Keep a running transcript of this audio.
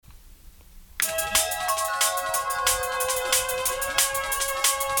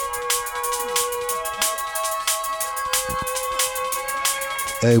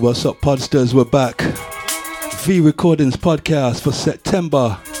Hey, what's up, podsters? We're back. V Recordings podcast for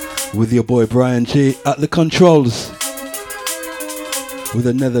September with your boy Bryan Gee at the controls with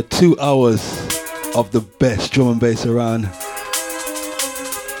another 2 hours of the best drum and bass around.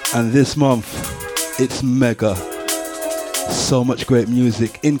 And this month, it's mega. So much great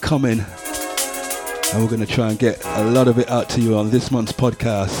music incoming. And we're going to try and get a lot of it out to you on this month's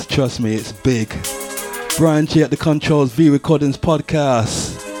podcast. Trust me, it's big. Bryan Gee at the controls, V Recordings podcast.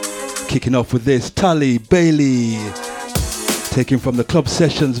 Kicking off with this, Tali, Bailey. Taken from the Club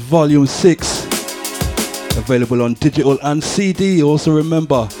Sessions Volume 6. Available on digital and CD. Also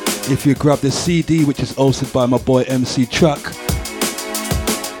remember, if you grab the CD, which is hosted by my boy MC Trigga,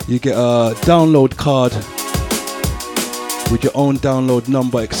 you get a download card with your own download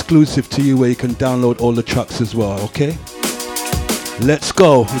number exclusive to you, where you can download all the tracks as well, okay? Let's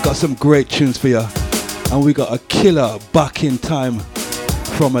go. We got some great tunes for you. And we got a killer back in time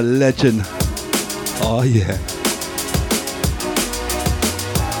from a legend. Oh yeah.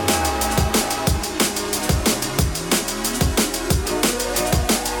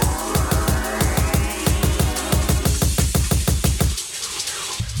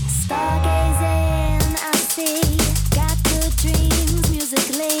 Stargazing, I see, got good dreams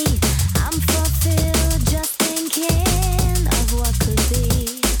musically. I'm fulfilled just thinking of what could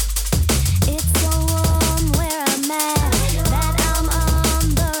be. It's so warm where I'm at that I'm on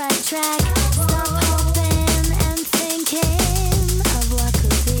the right track. Stop hoping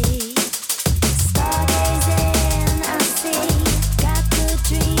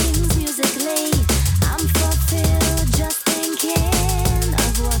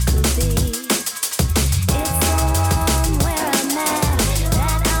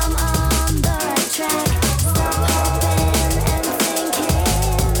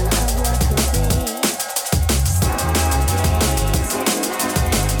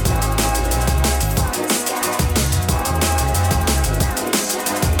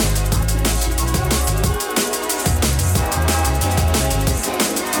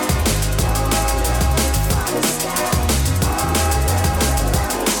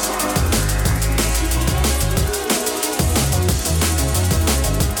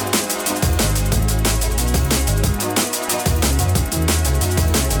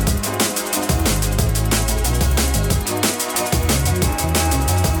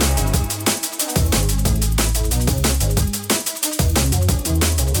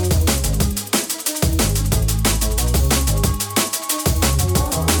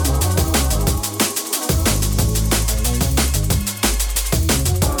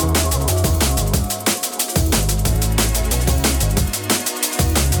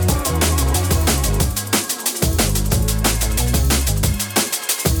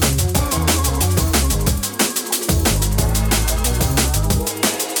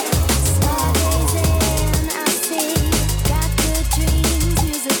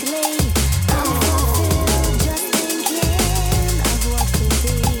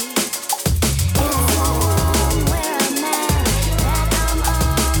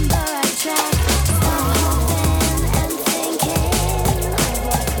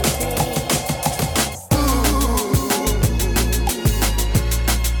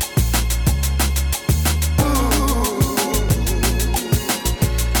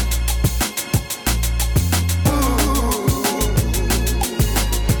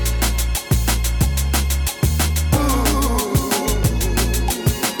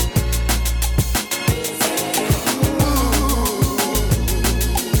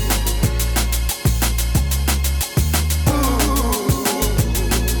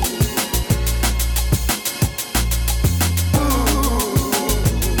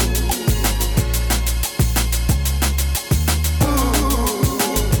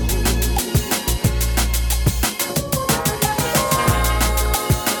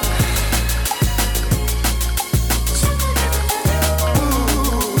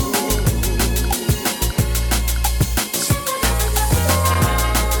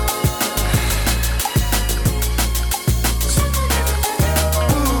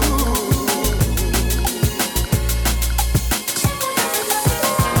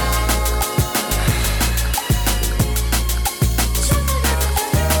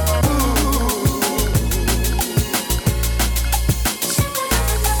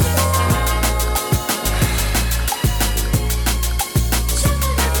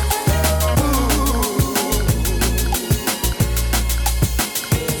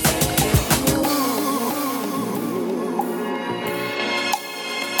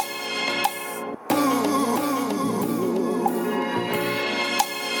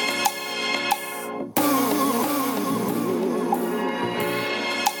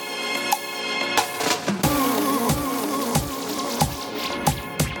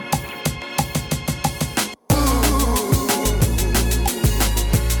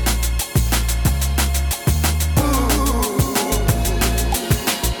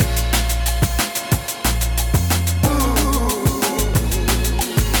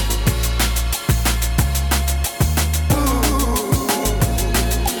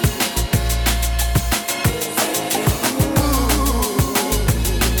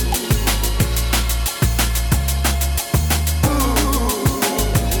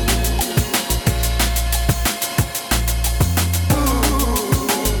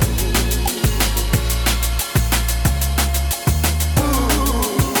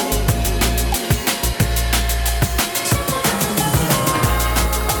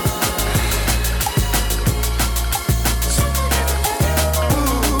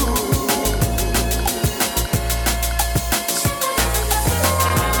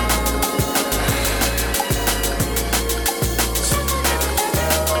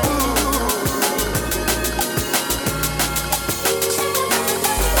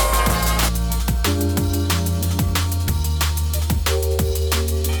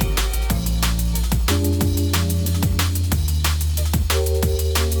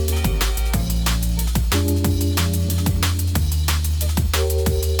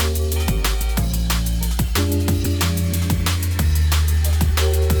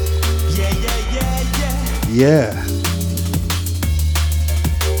Yeah.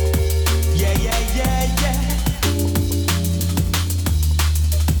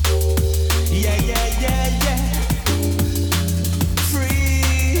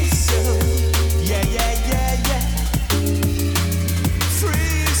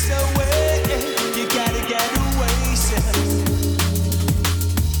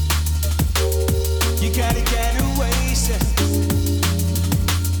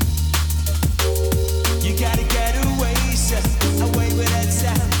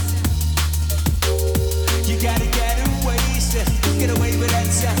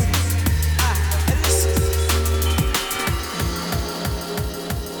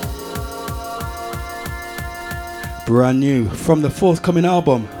 Brand new from the forthcoming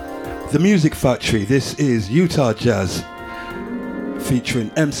album, The Music Factory. This is Utah Jazz,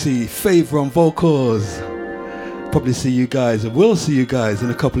 featuring MC Fava on vocals. Probably see you guys, and we'll see you guys in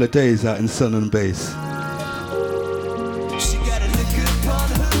a couple of days out in Sun and Bass.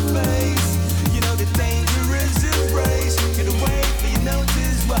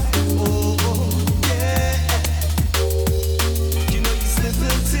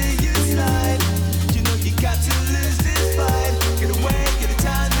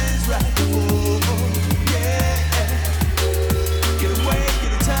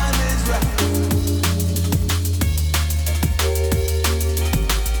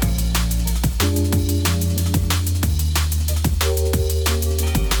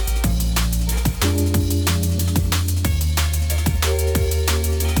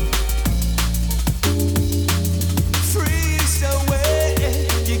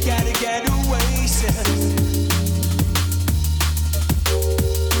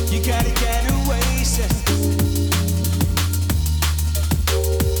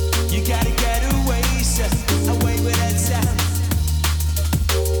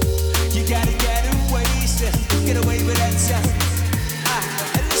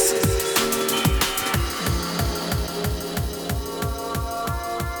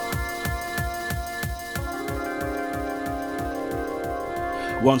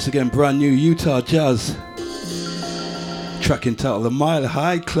 Once again, brand new Utah Jazz, track entitled The Mile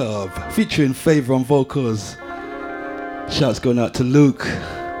High Club, featuring Fava on vocals. Shouts going out to Luke.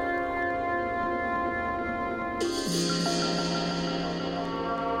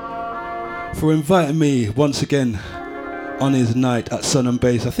 For inviting me once again on his night at Sun and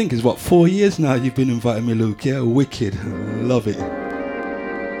Bass. I think it's 4 years now you've been inviting me, Luke. Yeah, wicked. Love it.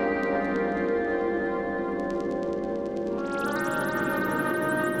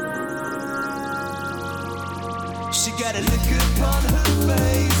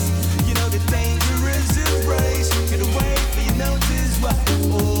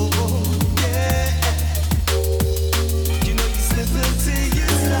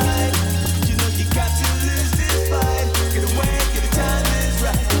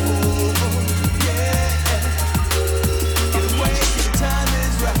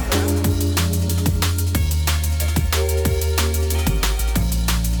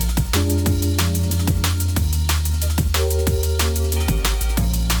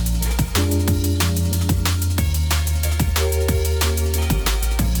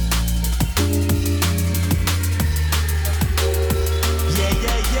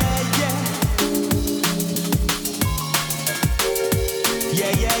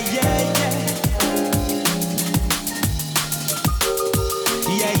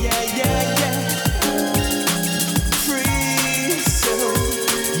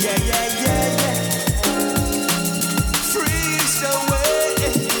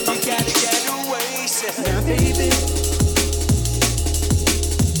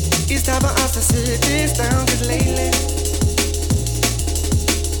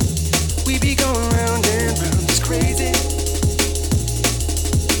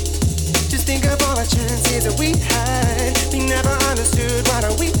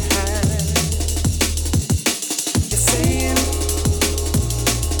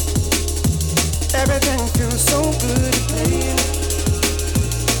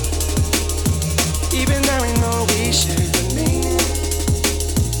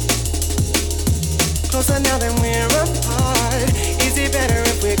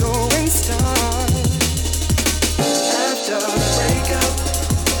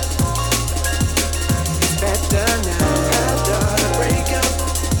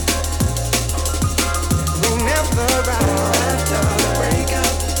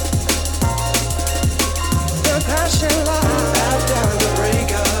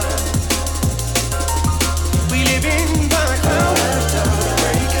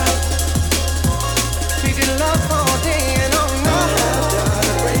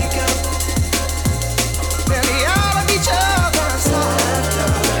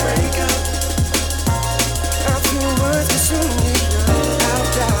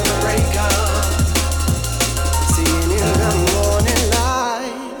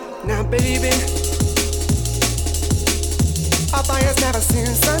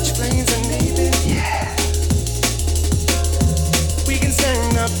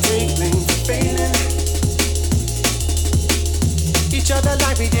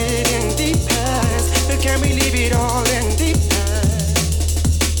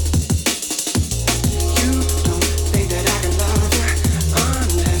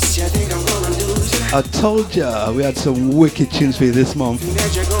 I told ya we had some wicked tunes for you this month.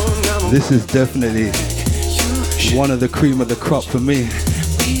 This is definitely one of the cream of the crop for me.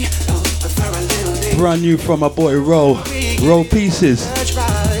 Brand new from my boy Rowpieces.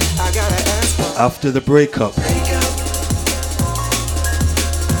 After the breakup.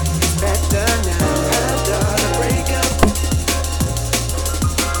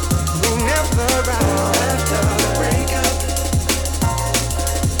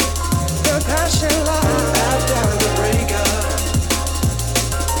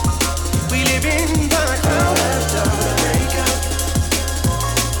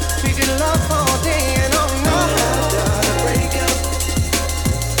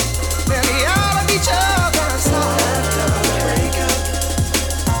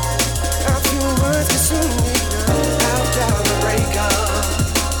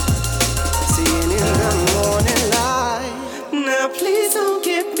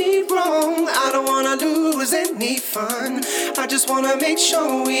 Make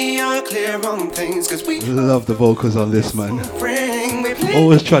sure we are clear on things, cause we love the vocals on this, man.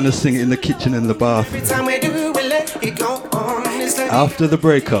 Always trying to sing it in the kitchen and the bath. Every time we do, we let it go on. Like after the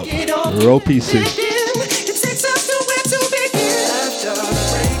breakup, Rowpieces.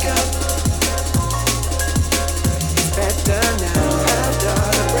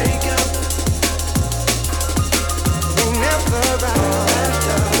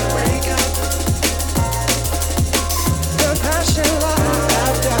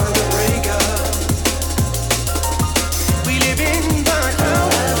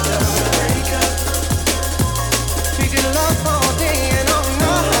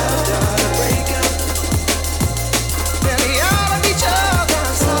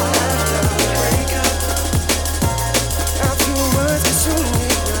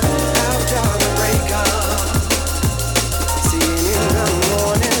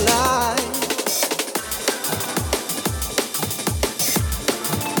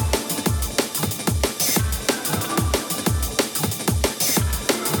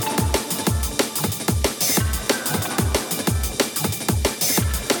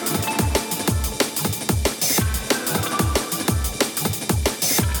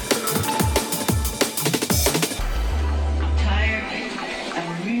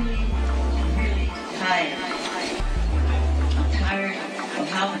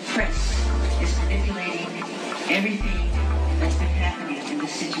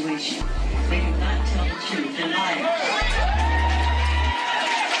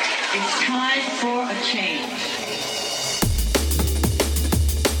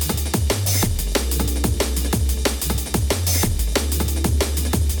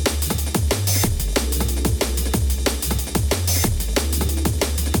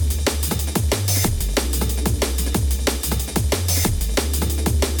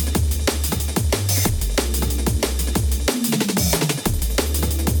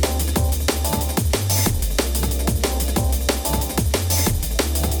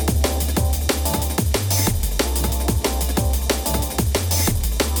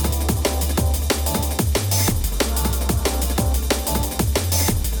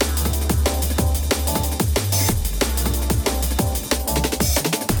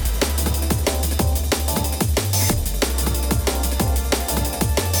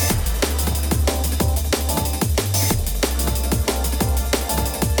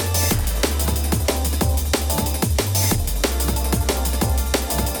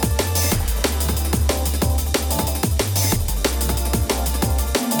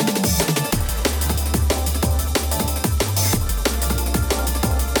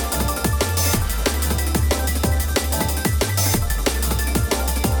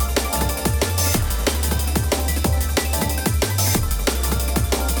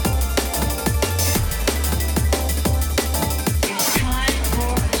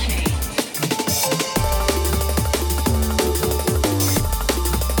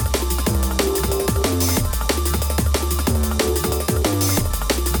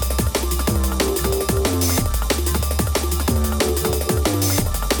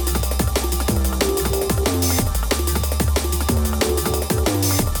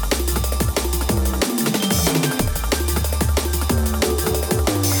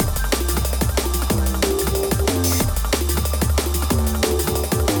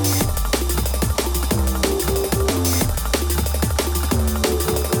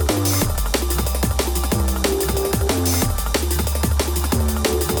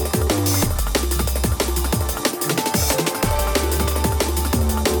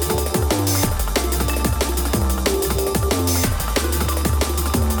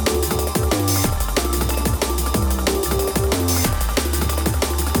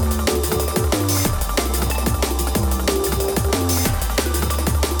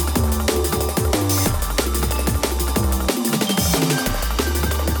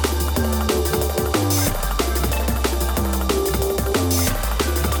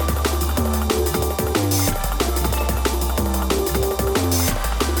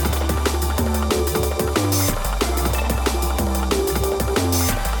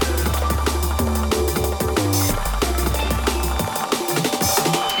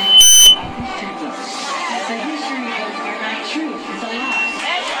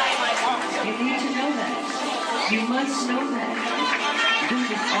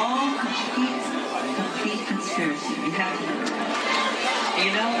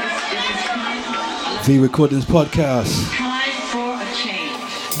 V Recordings Podcast. Time for a change.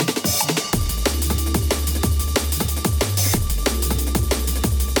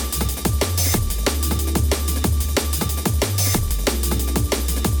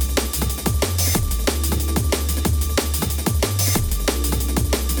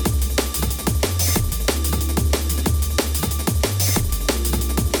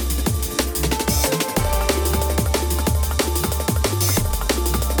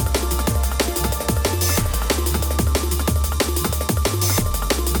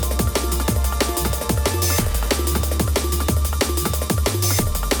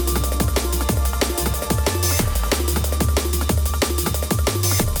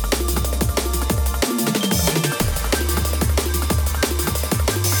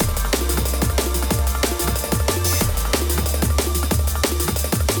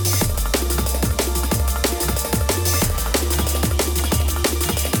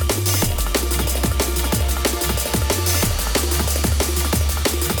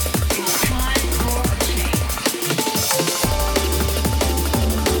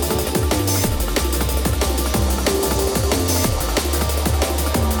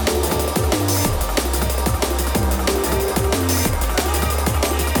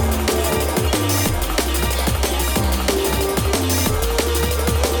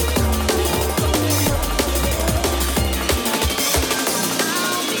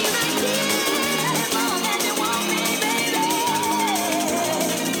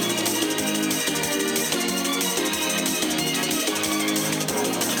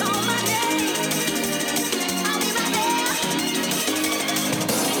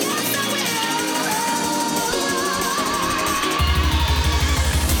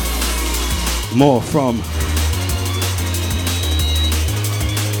 More from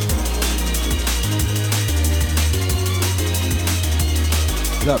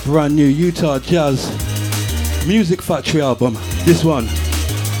that brand new Utah Jazz Music Factory album. This one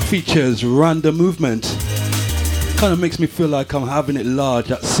features Random Movement. Kind of makes me feel like I'm having it large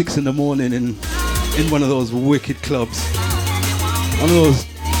at 6 in the morning in one of those wicked clubs. One of those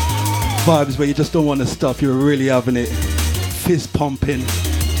vibes where you just don't want to stop, you're really having it, fist pumping,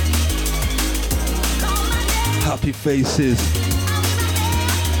 happy faces.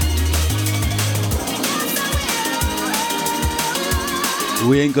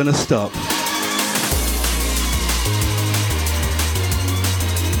 We ain't gonna stop.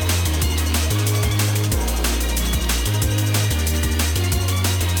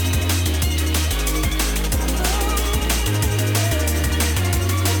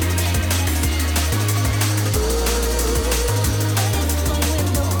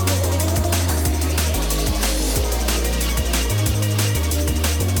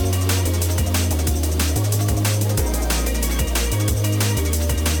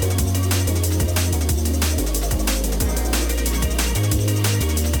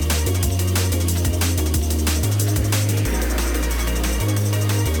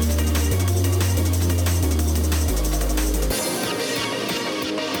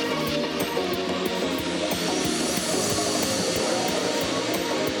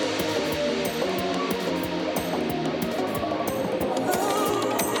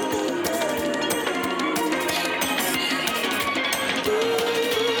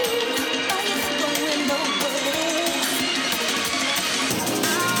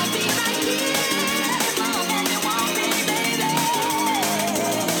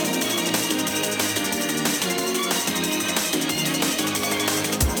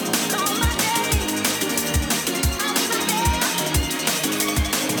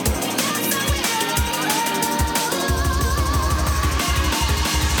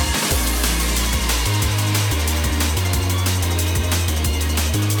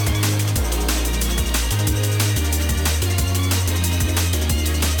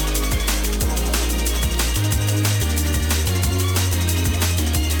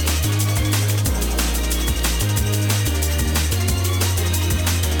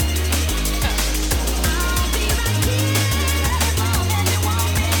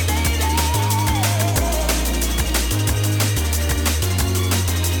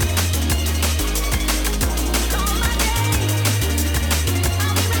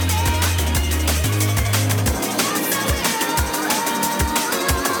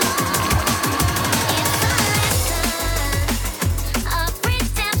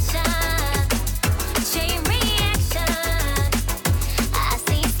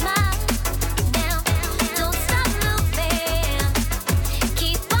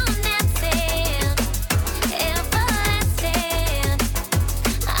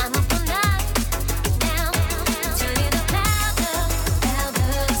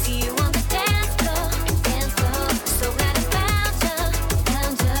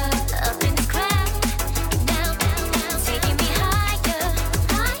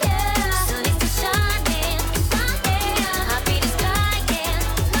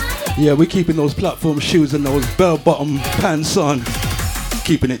 Yeah, we're keeping those platform shoes and those bell-bottom pants on.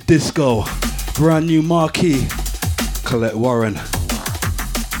 Keeping it disco. Brand new Marky. Collette Warren.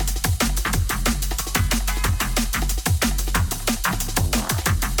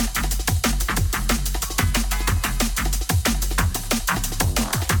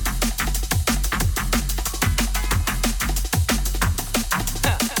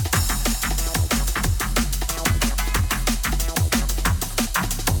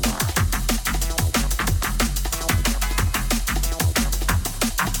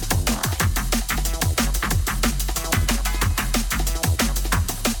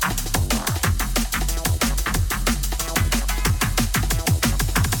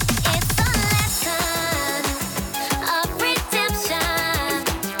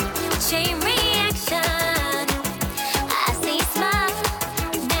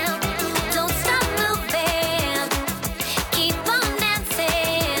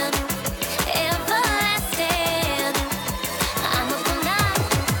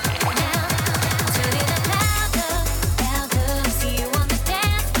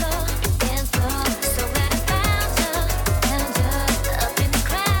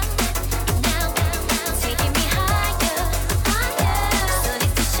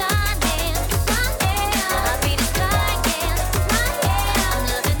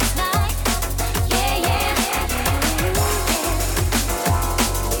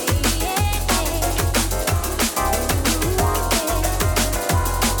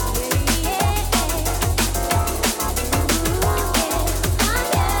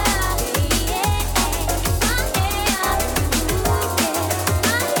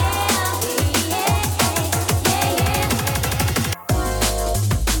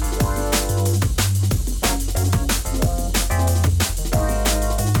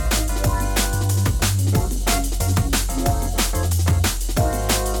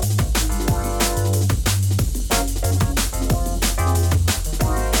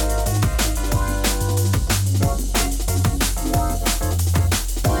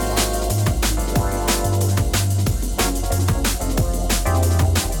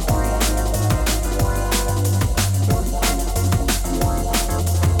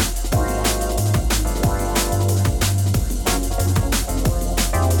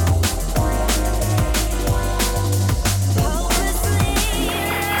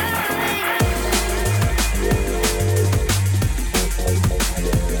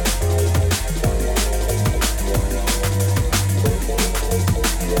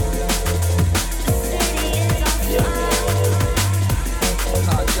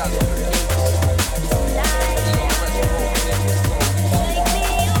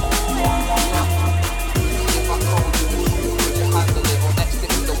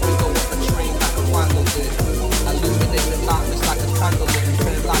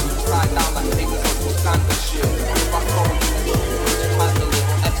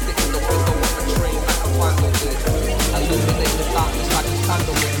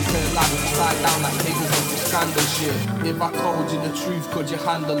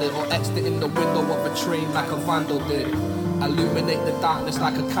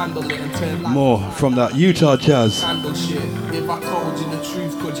 More from that Utah jazz.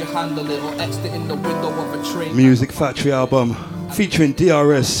 Music Factory album featuring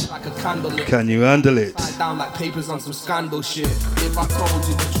D.R.A.C. Can you handle it? Down like papers on some scandal shit. If I told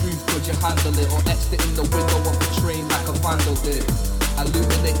you the truth, could you handle it? Or etched it in the window of a train like a vandal did.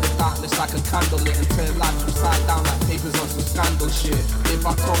 Illuminate the darkness like a candlelit and turn lights upside down like papers on some scandal shit. If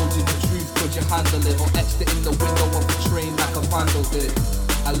I told you the truth, could you handle it? Or etched it in the window of a train like a vandal did.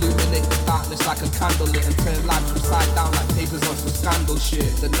 Illuminate the darkness like a candlelit and turn lights upside down like papers on some scandal shit.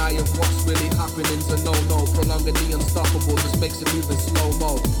 Deny of what's really happening's a no-no. Prolonging the unstoppable just makes it move in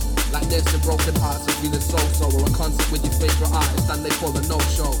slow-mo. Like nursing broken hearts and feeling so-so. Or a concert with your favourite artist and they call a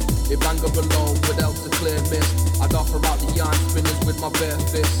no-show. If anger alone would help to clear mist, I'd offer out the yarn spinners with my bare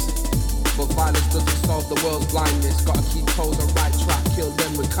fists. But violence doesn't solve the world's blindness. Gotta keep toes on right track, kill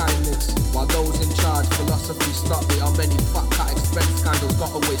them with kindness. While those in charge, philosophy stop me. How many fat cat expense scandals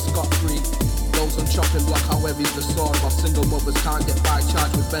got away scot-free? Those on chopping block, how heavy's the sword? While single mothers can't get by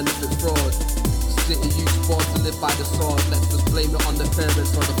charged with benefit fraud. City youth born to live by the sword. Let's just blame it on the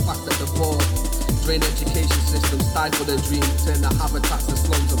parents or the fact that they're bored. Drain education systems, stifle their dreams. Turn the habitats to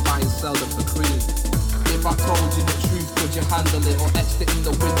slums and buy and sell them for cream. If I told you the truth, could you handle it? Or etched it in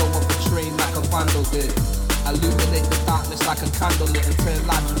the window of a train like a vandal did. Illuminate the darkness like a candlelit and turn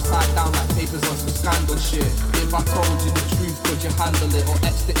lives upside down like papers on some scandal shit. If I told you the truth, could you handle it? Or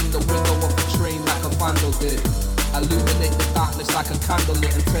etched it in the window of a train like a vandal did. Illuminate the darkness like a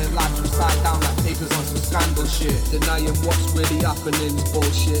candlelit and turn life upside down like papers on some scandal shit. Denying what's really happening's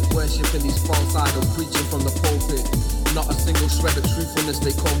bullshit. Worshipping these false idols, preaching from the pulpit. Not a single shred of truthfulness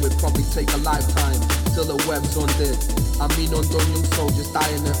they come with, probably take a lifetime till the web's undid. I mean undone young soldiers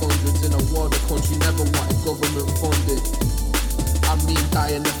dying in hundreds in a war the country never wanted government funded. I mean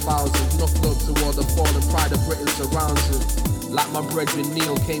dying in thousands, enough love to all the fallen pride of Britain surrounds them. Like my brethren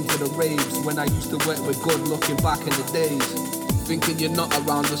Neil came to the raves when I used to work with good looking back in the days. Thinking you're not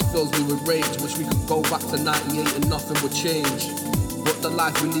around us fills me with rage. Wish we could go back to 98 and nothing would change. But the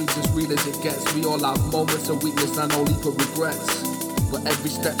life we lead's as real as it gets. We all have moments of weakness and no leap of regrets. But every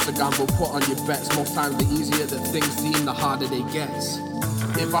step's a gamble, put on your bets. Most times the easier that things seem, the harder they get.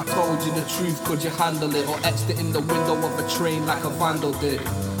 If I told you the truth, could you handle it? Or etched it in the window of a train like a vandal did?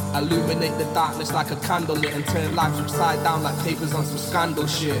 Illuminate the darkness like a candlelit and turn lives upside down like papers on some scandal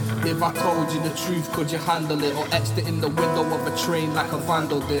shit. If I told you the truth, could you handle it? Or etched it in the window of a train like a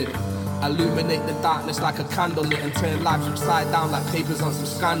vandal did? Illuminate the darkness like a candlelit and turn lives upside down like papers on some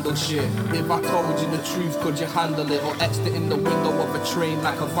scandal shit. If I told you the truth, could you handle it? Or etched it in the window of a train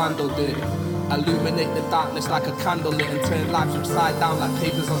like a vandal did? Illuminate the darkness like a candlelit and turn lives upside down like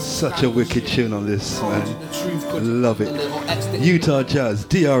papers on such a wicked tune on this, man. Love it. Utah Jazz,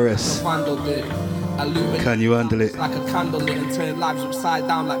 T.R.A.C. Can you handle it? Like a candlelit and turn lives upside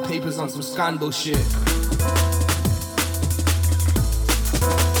down like papers on some scandal shit.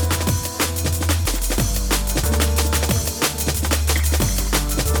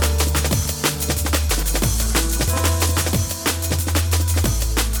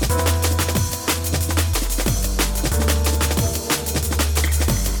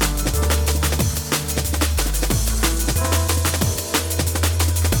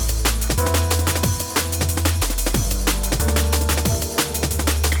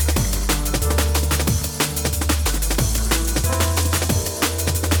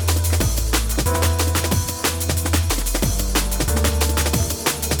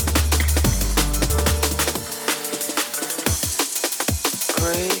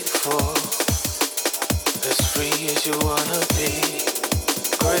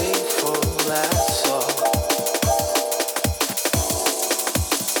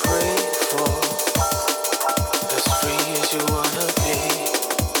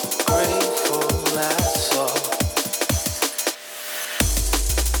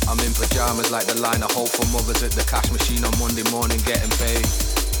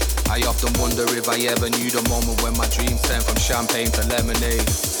 Champagne to lemonade.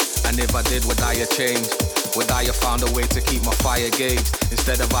 And if I did, would I have changed? Would I have found a way to keep my fire gauged?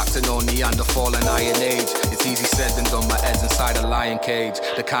 Instead of acting on Neanderthal and Iron Age. It's easy said than done, my head's inside a lion cage.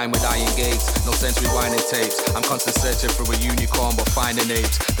 The kind with iron gates, no sense rewinding tapes. I'm constant searching for a unicorn but finding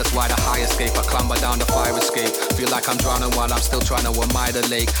apes. That's why the high escape, I clamber down the fire escape. Feel like I'm drowning while I'm still trying to admire the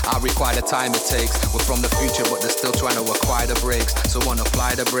lake. I require the time it takes. We're from the future but they're still trying to acquire the brakes. Someone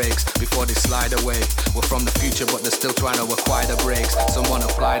apply the brakes before they slide away. We're from the future but they're still trying to acquire the brakes. Someone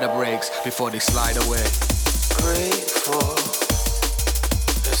apply the brakes before they slide away. Grateful,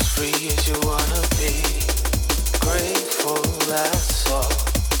 as free as you wanna be. Grateful, that's all.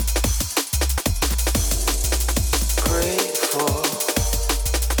 Grateful,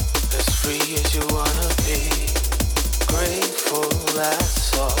 as free as you wanna be. Grateful,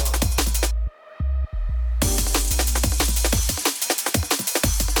 that's all.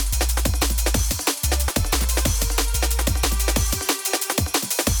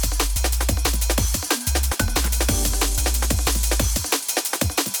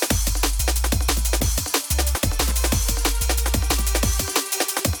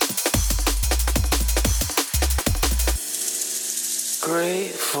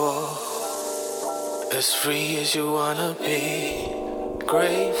 Grateful, as free as you wanna be.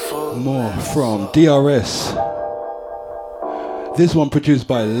 Grateful. More from D.R.S. This one produced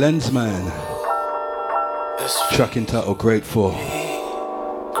by Lenzman. Track entitled Grateful.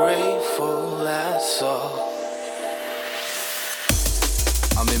 Grateful, that's all.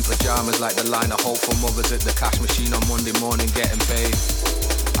 I'm in pajamas like the line of hope for mothers at the cash machine on Monday morning getting paid.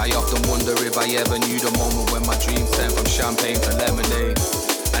 I often wonder if I ever knew the moment when my dreams turned from champagne to lemonade.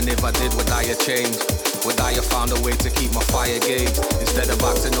 And if I did, would I have changed? Would I have found a way to keep my fire gauged? Instead of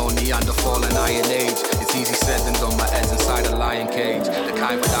acting on Neanderthal and Iron Age. It's easy said than done, my head's inside a lion cage. The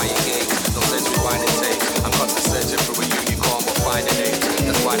kind with iron gates, no sense rewinding tapes. I'm constantly searching for a unicorn but finding apes.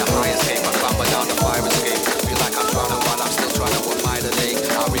 That's why the high escape, I clamber down the fire escape. Feel like I'm drowning while I'm still trying to admire the lake.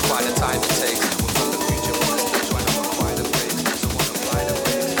 I require the time it takes. We're from the future, but we're still trying to acquire the brakes. Someone apply the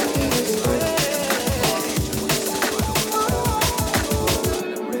brakes.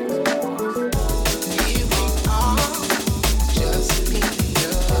 Here we are.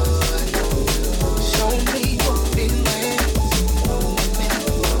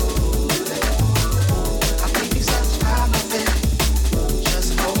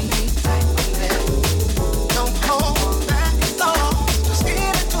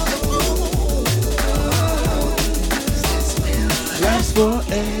 last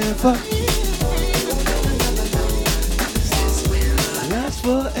forever. Last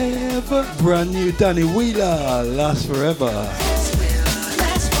forever. Brand new Danny Wheeler, last forever.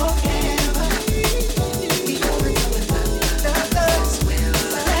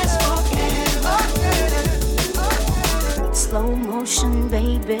 Slow motion,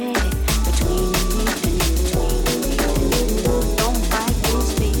 baby, between me and you. Don't fight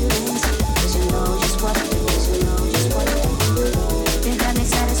these feelings, 'cause you know just what it is, you know just what it is. They got me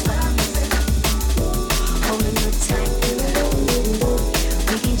satisfied, holding you tight.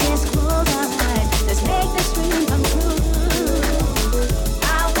 We can just close our eyes, let's make this dream come true.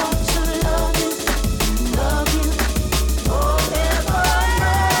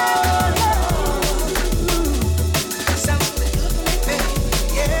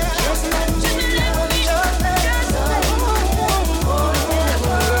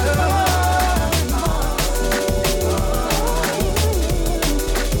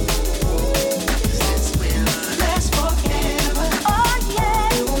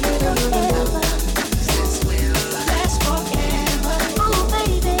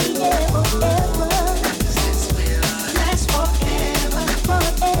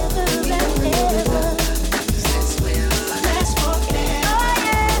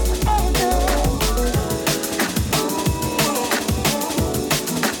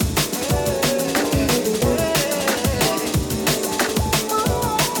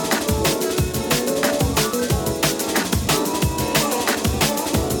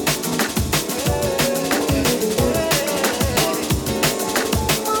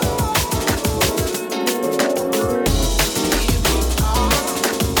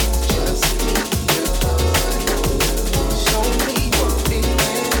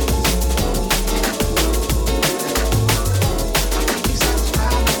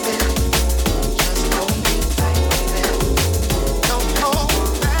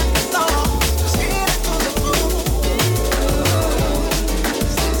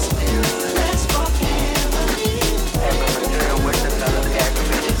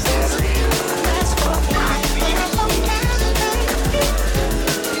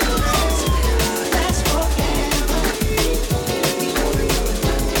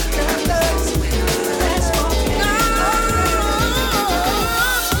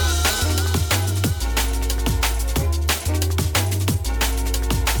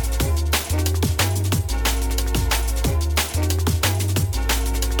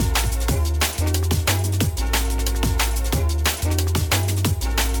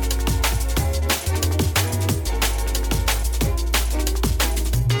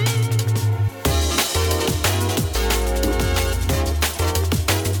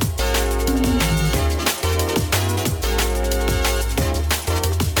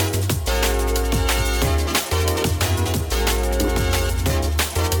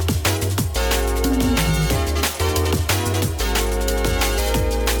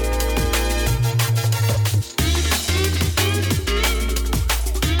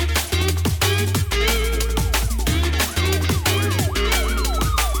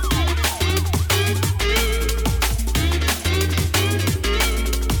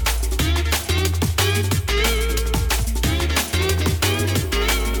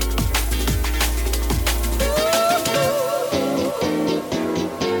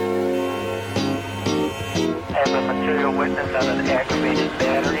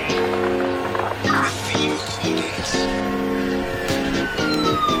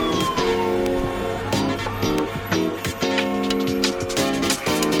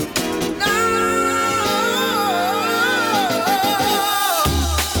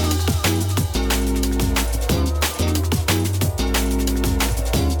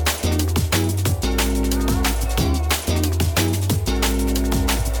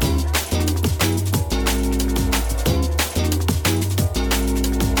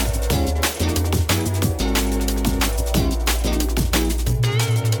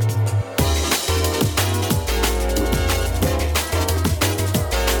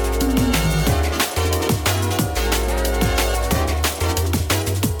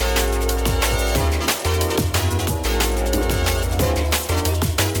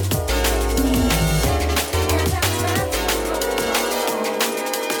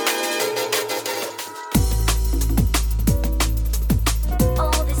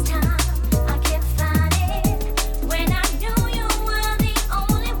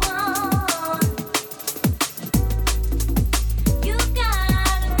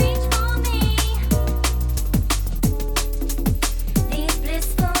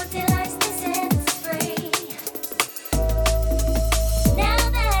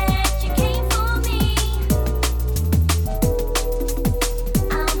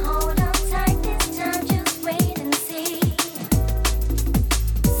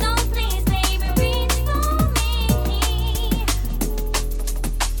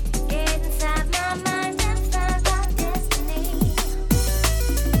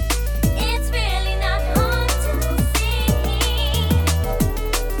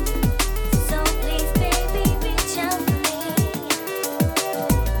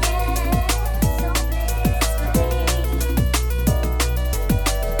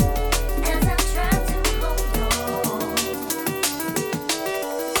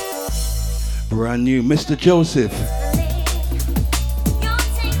 brand new Mr. Joseph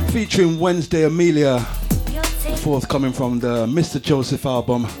featuring Wedneasday Amelia, forthcoming from the Mr. Joseph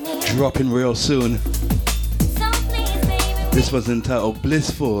album, dropping real soon. This was entitled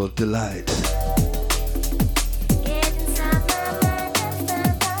Blissful Delight.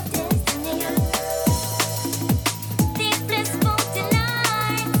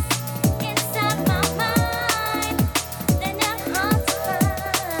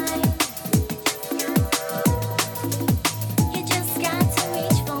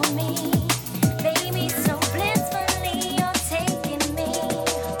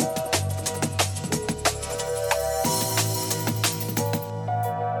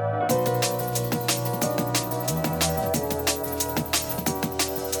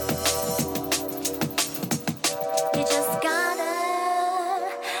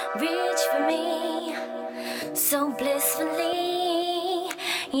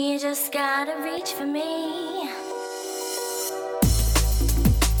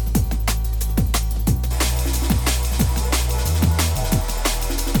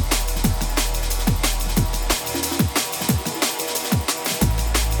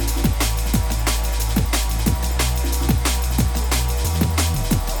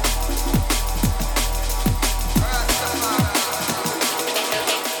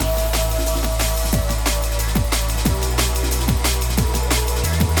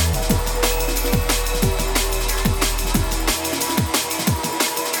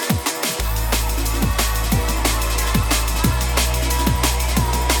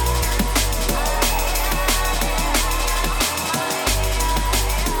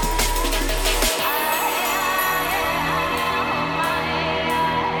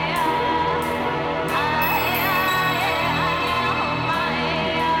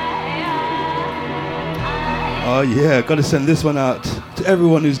 Oh yeah, gotta send this one out to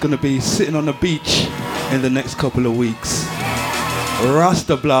everyone who's gonna be sitting on the beach in the next couple of weeks.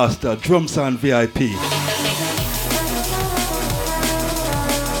 Rasta Blasta, Drumsound VIP.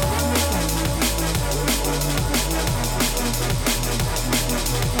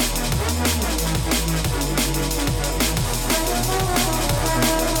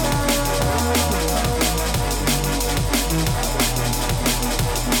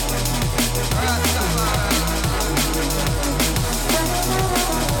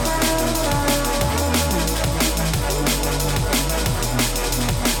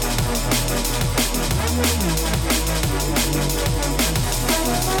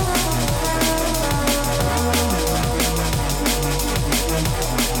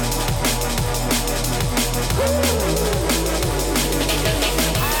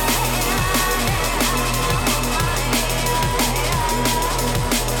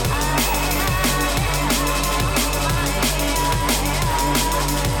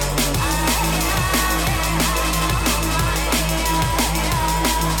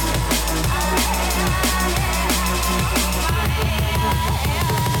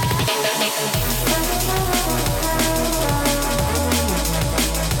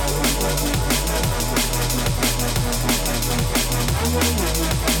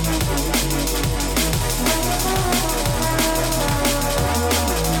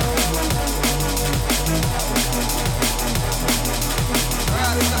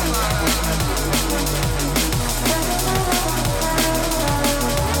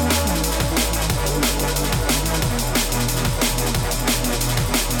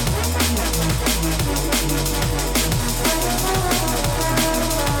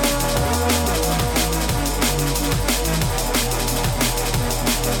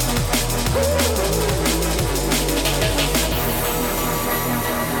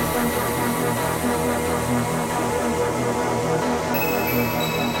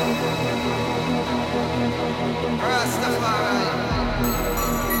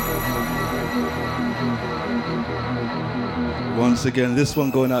 Once again, this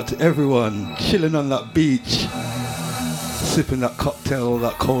one going out to everyone chilling on that beach, sipping that cocktail,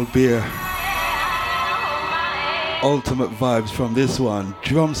 that cold beer. Ultimate vibes from this one.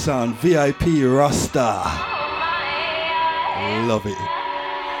 Drumsound VIP Rasta. Love it.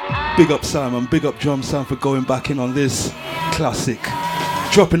 Big up Simon, big up Drumsound for going back in on this classic.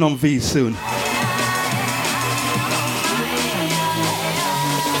 Dropping on V soon.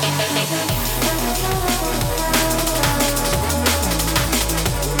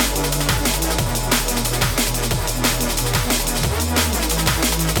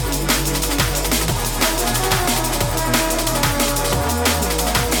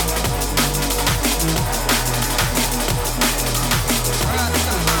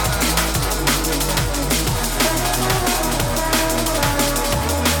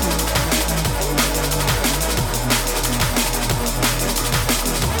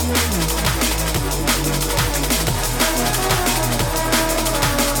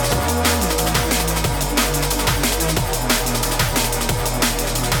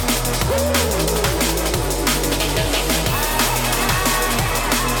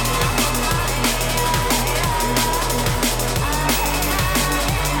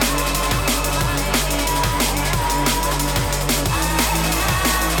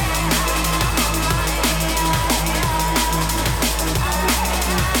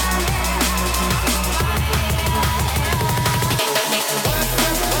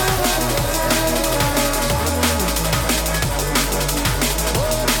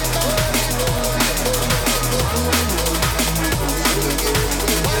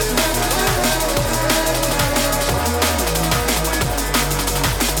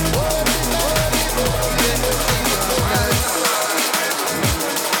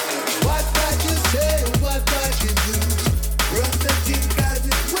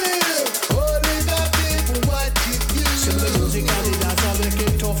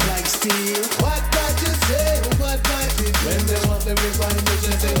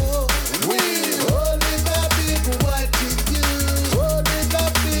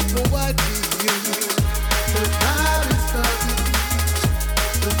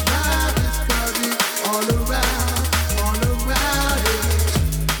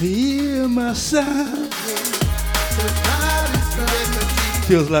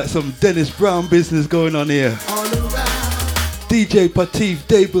 feels like some Dennis Brown business going on here. DJ Patife,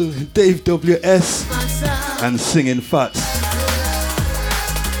 Dave WS, and Singing Fats.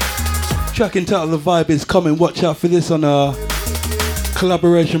 Track entitled The Vibe is coming. Watch out for this on a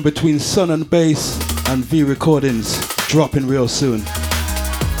collaboration between Sun and Bass and V Recordings. Dropping real soon.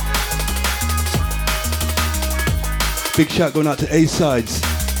 Big shout going out to A-Sides.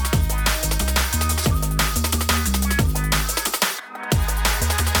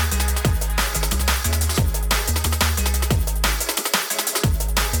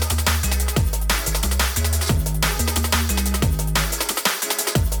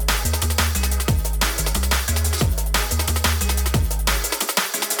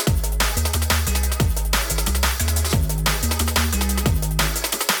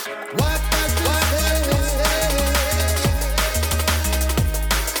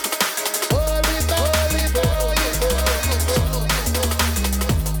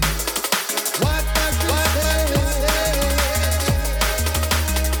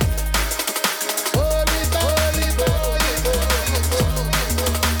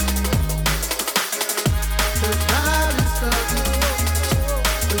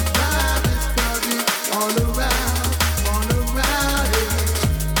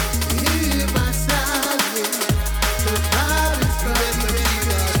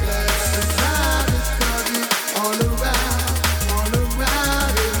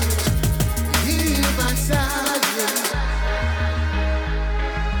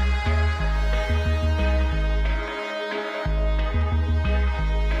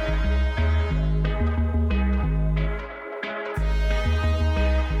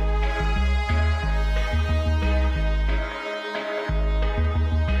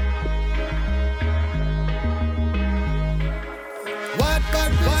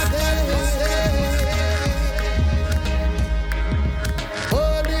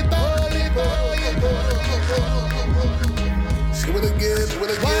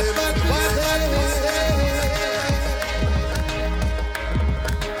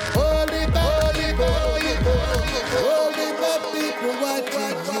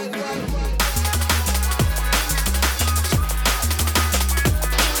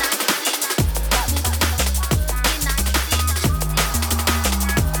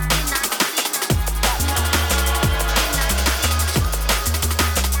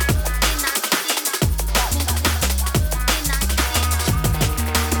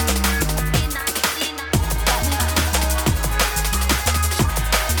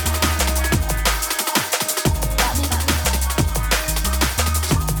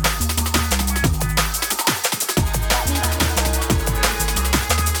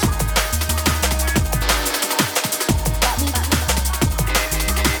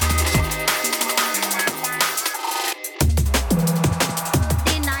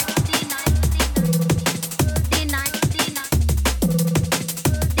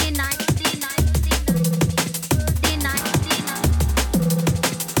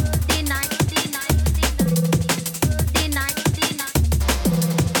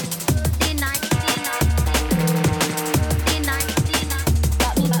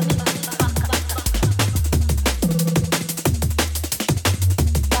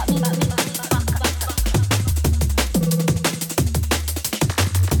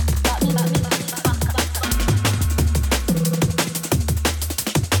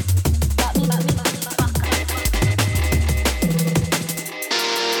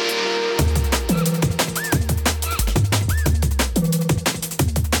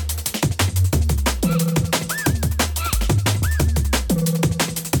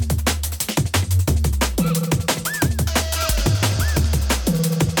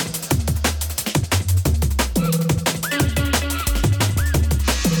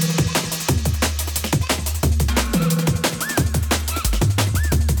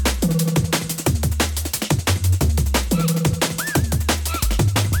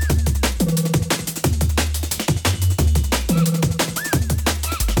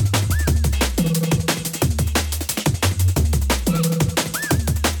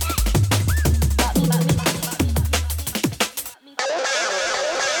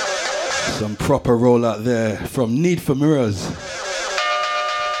 Proper rollout there from Need for Mirrors.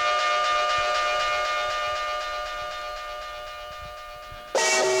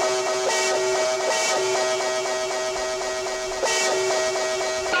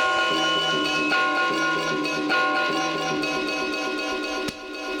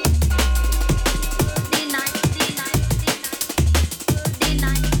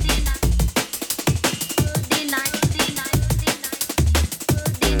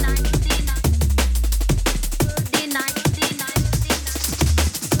 Night.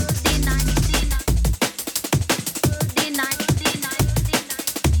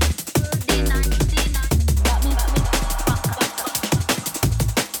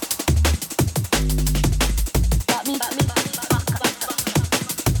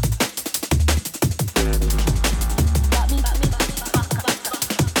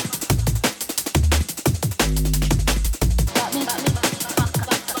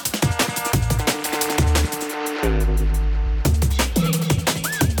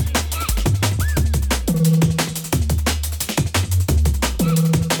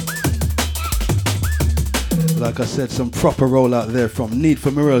 Like I said, some proper rollout there from Need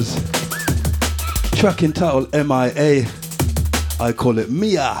for Mirrors. Track entitled M.I.A. I call it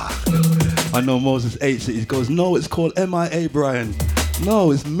M.I.A. I know Moses hates it. He goes, no, it's called M.I.A, Brian.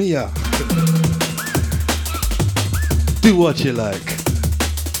 No, it's M.I.A. Do what you like.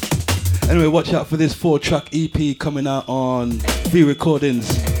 Anyway, watch out for this 4-track EP coming out on V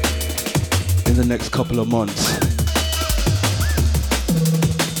Recordings in the next couple of months.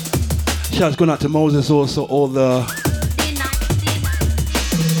 Shouts going out to Moses, also all the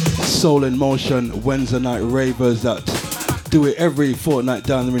Soul in Motion Wednesday night ravers that do it every fortnight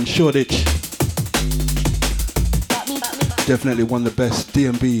down there in Shoreditch. Definitely one of the best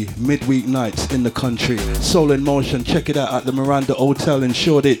D&B midweek nights in the country. Soul in Motion, check it out at the Miranda Hotel in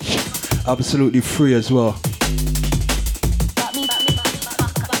Shoreditch. Absolutely free as well.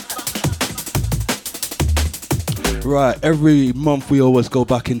 Right, every month we always go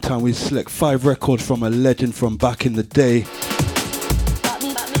back in time. We select 5 records from a legend from back in the day.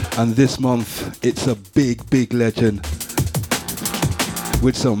 And this month, it's a big, big legend.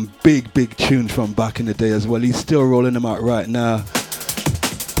 With some big, big tunes from back in the day as well. He's still rolling them out right now.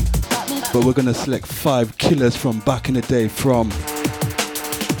 But we're going to select 5 killers from back in the day from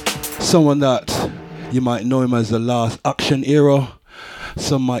someone that you might know him as the last action hero.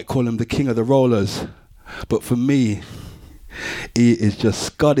 Some might call him the king of the rollers. But for me, he is just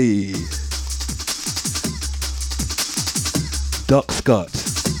Scotty. Doc Scott.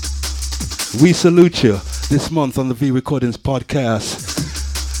 We salute you this month on the V Recordings podcast.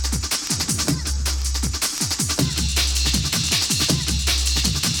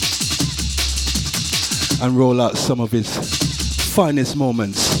 And roll out some of his finest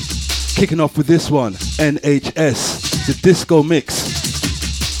moments. Kicking off with this one, NHS, the disco mix.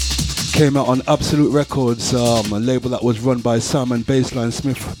 Came out on Absolute Records, a label that was run by Sam and Bassline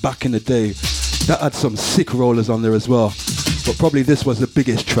Smith back in the day. That had some sick rollers on there as well. But probably this was the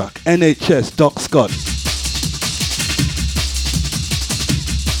biggest track. NHS, Doc Scott.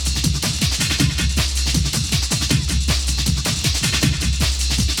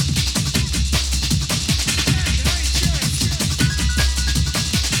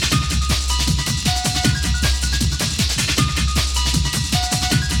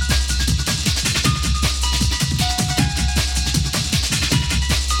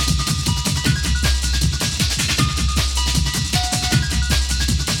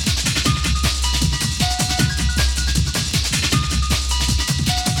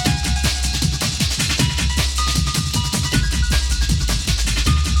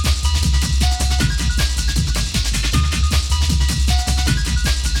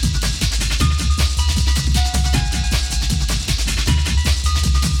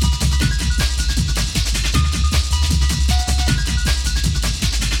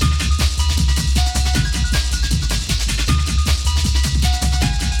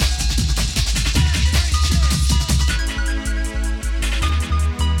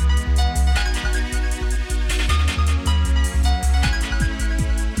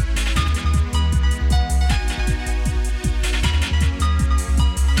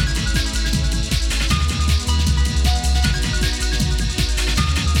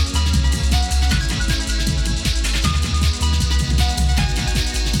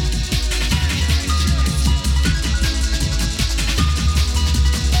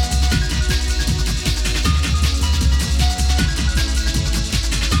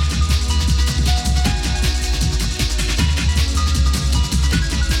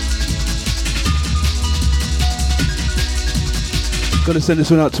 Gotta send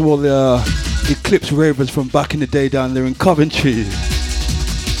this one out to all the Eclipse ravers from back in the day down there in Coventry.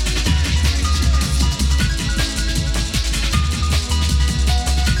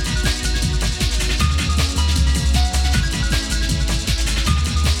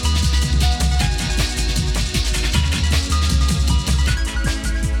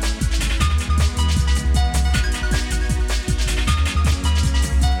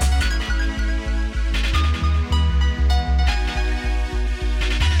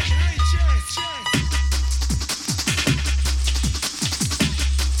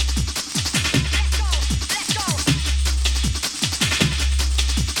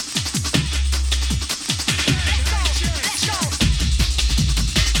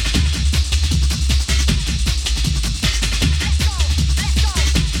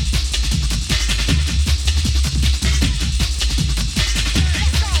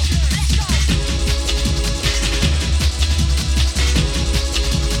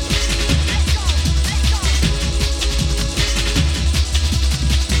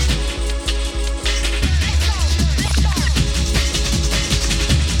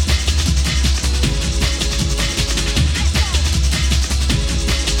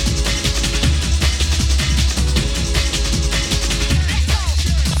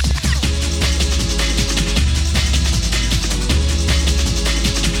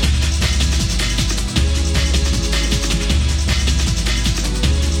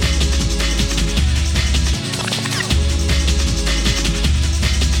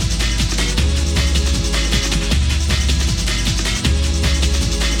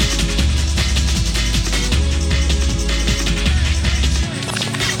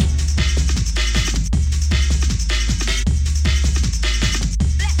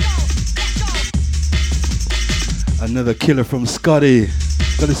 Another killer from Scotty.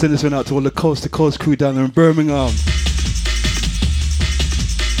 Gotta send this one out to all the coast to coast crew down there in Birmingham.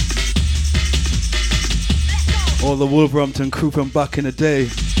 All the Wolverhampton crew from back in the day.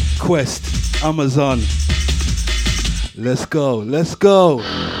 Quest, Amazon. Let's go, let's go.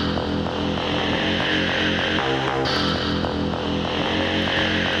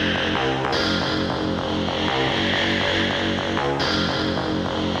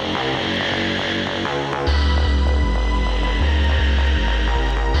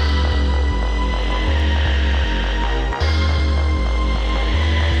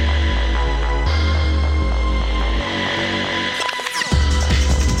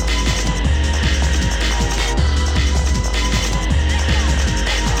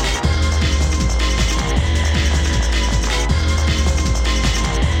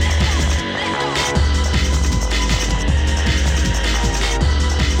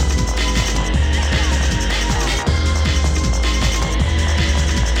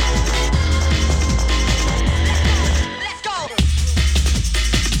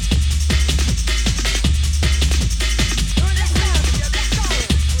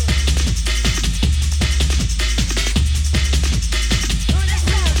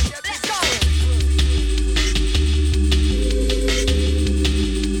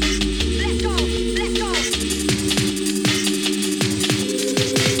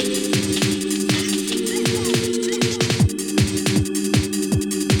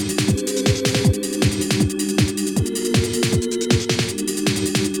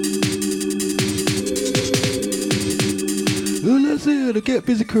 Get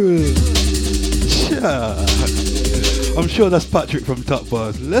busy crew. Yeah. I'm sure that's Patrick from Top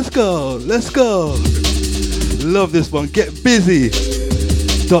Bars. Let's go, let's go. Love this one. Get busy.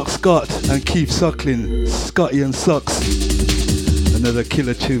 Doc Scott and Keith Suckling. Scotty and Sucks. Another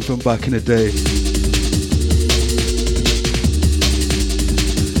killer tune from back in the day.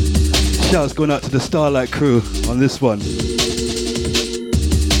 Shouts going out to the Starlight crew on this one.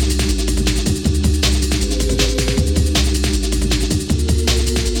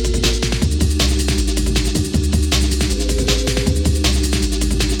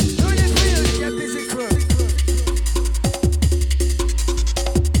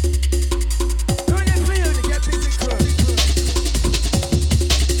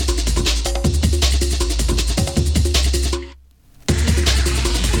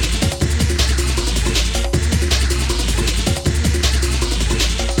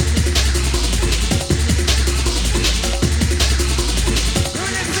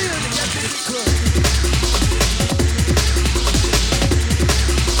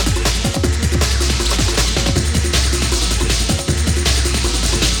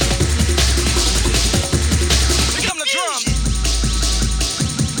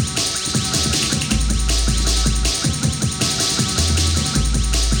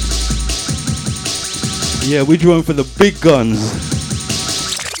 Yeah, we're drawing for the big guns.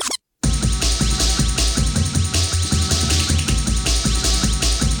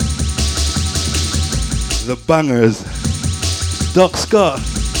 The bangers. Doc Scott.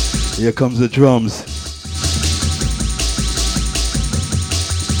 Here comes the drums.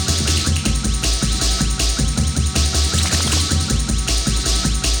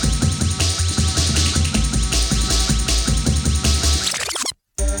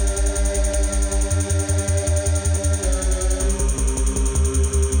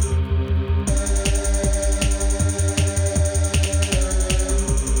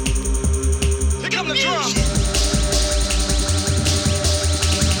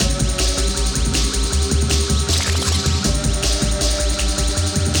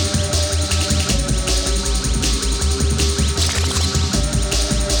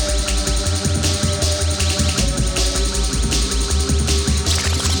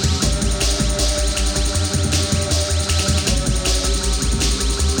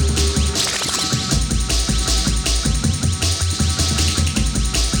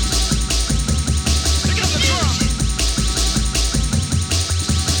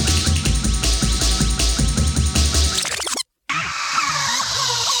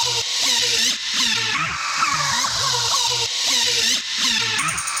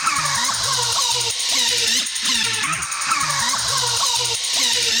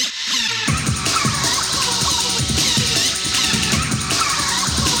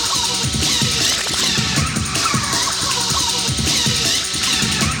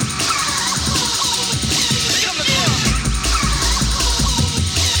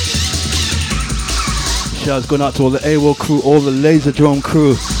 Shouts going out to all the AWOL crew, all the Laser Drum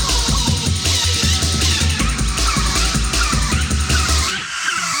crew.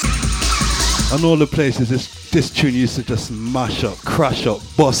 And all the places this tune used to just mash up, crash up,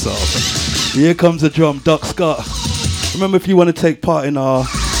 boss up. Here comes the drum, Doc Scott. Remember, if you want to take part in our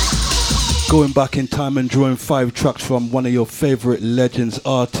going back in time and drawing 5 tracks from one of your favorite legends,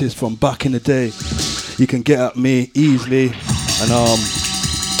 artists from back in the day, you can get at me easily, and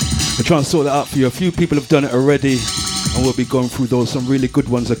we're trying to sort that out for you. A few people have done it already, and we'll be going through those. Some really good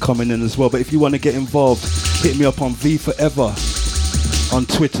ones are coming in as well. But if you want to get involved, hit me up on V Forever on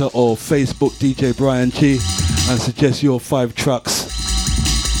Twitter or Facebook, DJ Bryan Gee, and suggest your 5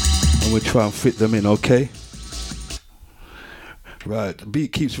 tracks, and we'll try and fit them in, okay? Right, the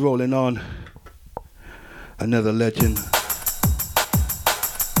beat keeps rolling on. Another legend.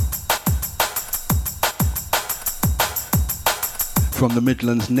 From the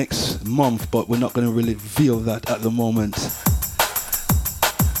Midlands next month, but we're not going to really reveal that at the moment.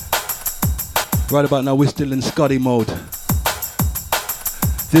 Right about now, we're still in Scotty mode.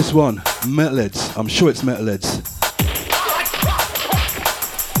 This one, Metalheadz. I'm sure it's Metalheadz.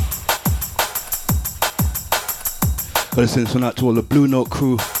 Gotta send this one out to all the Blue Note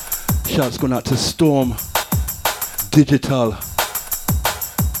crew. Shouts going out to Storm, Digital,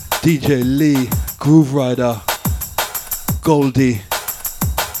 DJ Lee, Groove Rider, Goldie,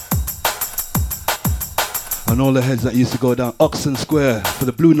 and all the heads that used to go down Oxon Square for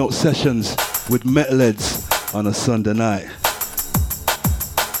the Blue Note sessions with Metalheadz on a Sunday night.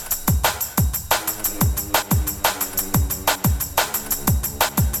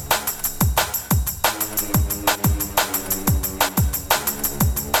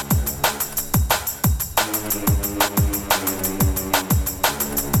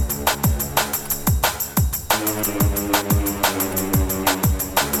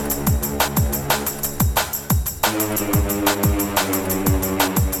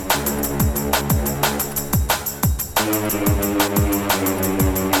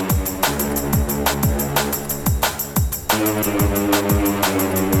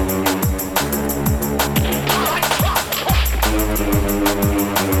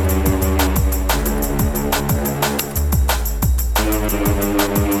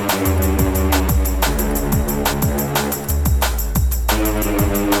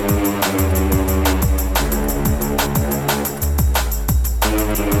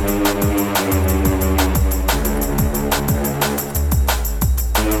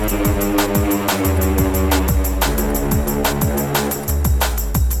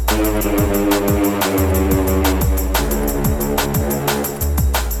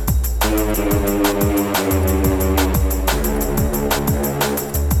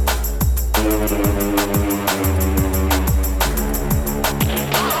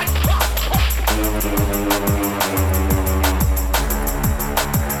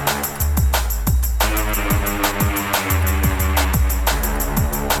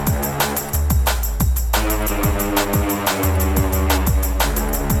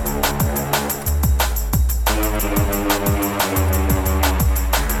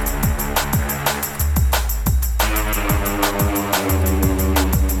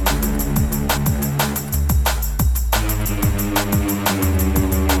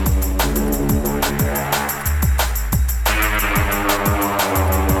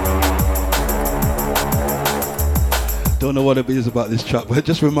 Don't know what it is about this track, but it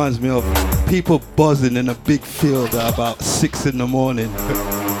just reminds me of people buzzing in a big field at about 6 in the morning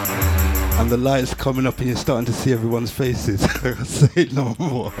and the lights coming up and you're starting to see everyone's faces. Say no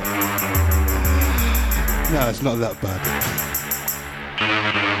more. No, it's not that bad.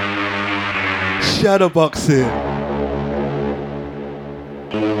 Shadowboxing.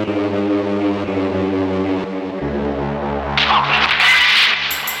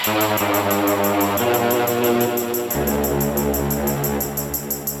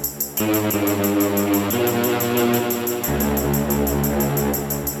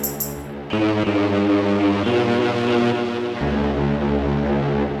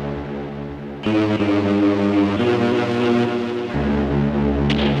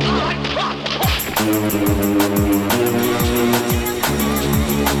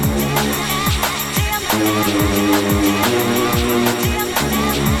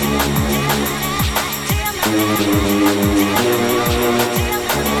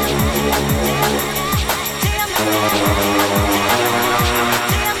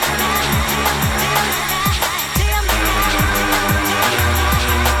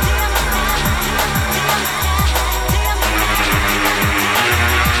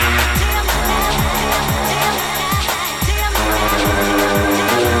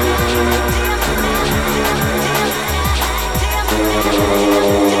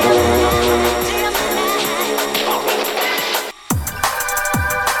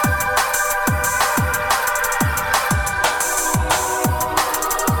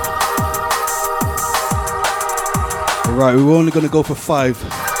 Right, we were only going to go for 5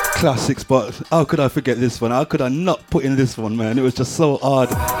 classics, but how could I forget this one? How could I not put in this one, man? It was just so hard.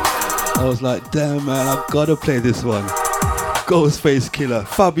 I was like, damn, man, I've got to play this one. Ghostface Killer,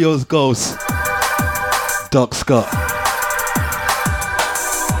 Fabio's Ghost, Doc Scott.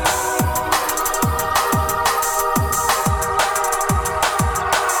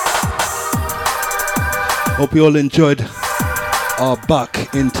 Hope you all enjoyed our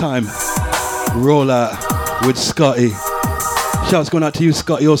Back in Time rollout with Scotty. Shouts going out to you,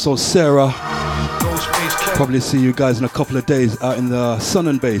 Scotty. Also, Sarah. Probably see you guys in a couple of days out in the Sun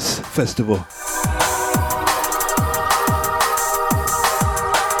and Bass Festival.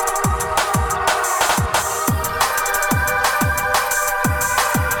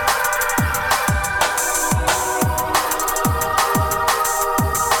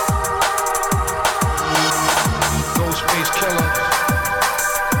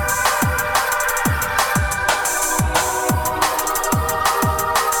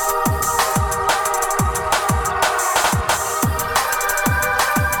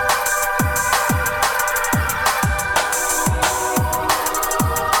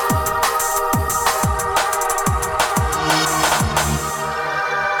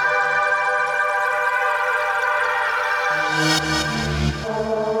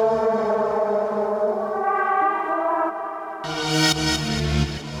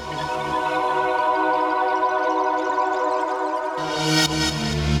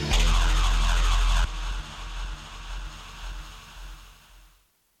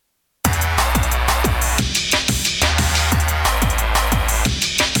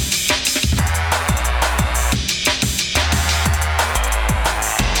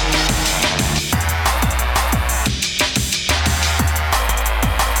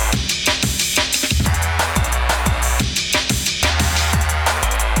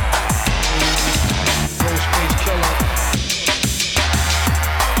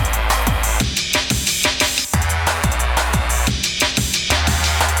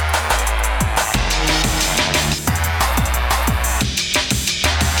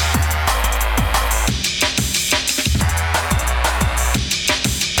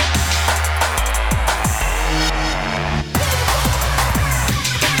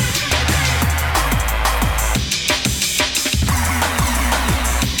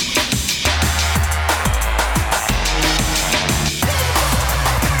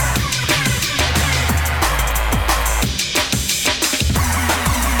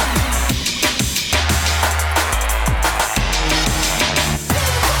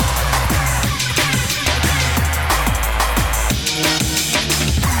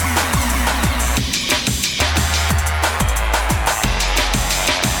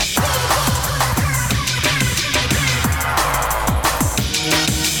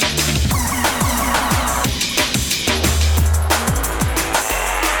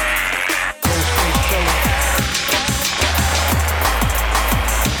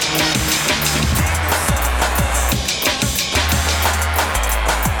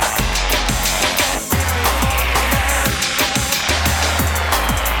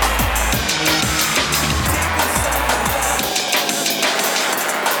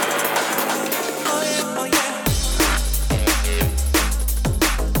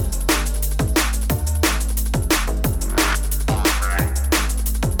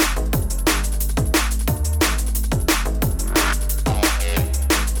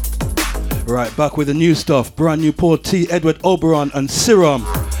 Right, back with the new stuff. Brand new Paul T, Edward Oberon and Serum.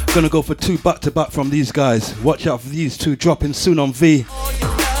 Gonna go for 2 back-to-back from these guys. Watch out for these 2 dropping soon on V.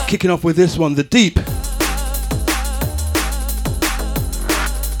 Kicking off with this one, The Deep.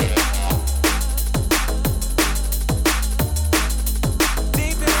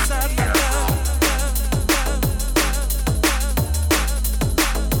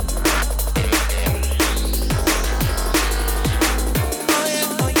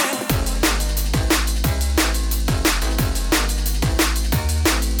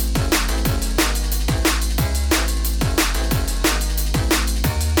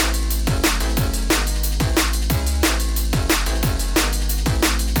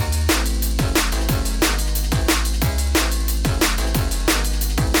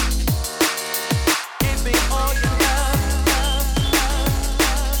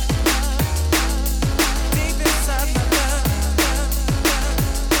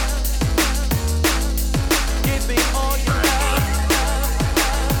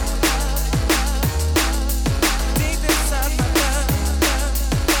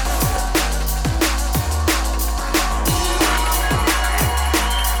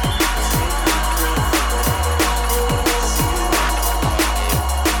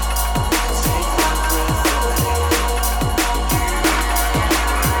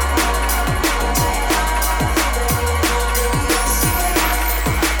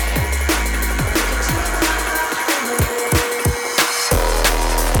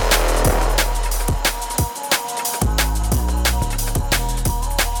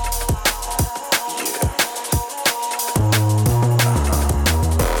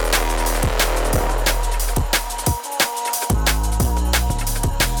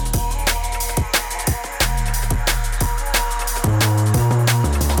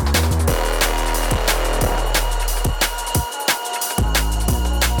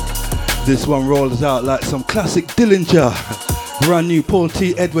 This one rolls out like some classic Dillinger. Brand new Paul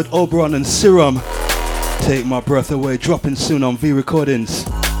T, Edward Oberon and Serum. Take My Breath Away, dropping soon on V Recordings.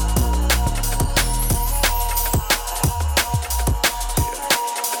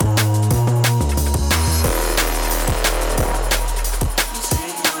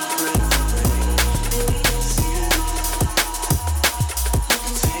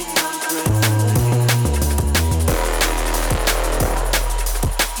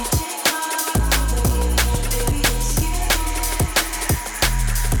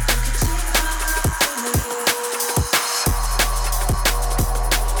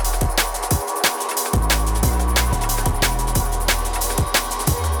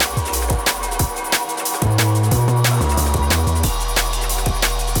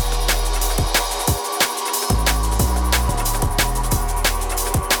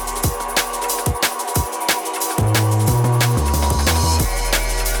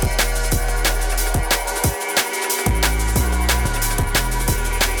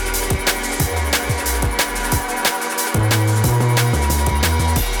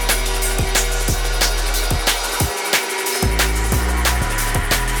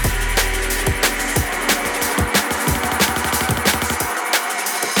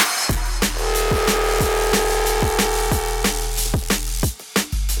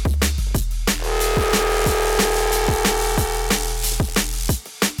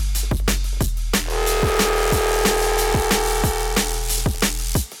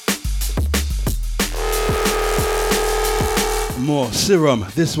 Serum,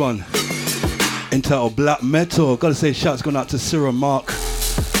 this one entitled Black Metal. Gotta say shouts going out to Serum Mark,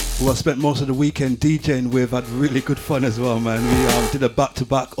 who I spent most of the weekend DJing with. Had really good fun as well, man. We did a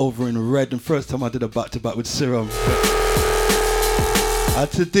back-to-back over in Red, and first time I did a back-to-back with Serum. I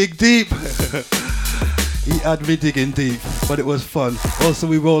had to dig deep. He had me digging deep, but it was fun. Also,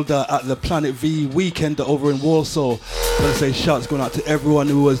 we rolled at the Planet V weekend over in Warsaw. Gotta say shouts going out to everyone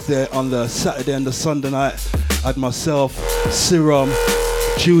who was there on the Saturday and the Sunday night. I had myself, Serum,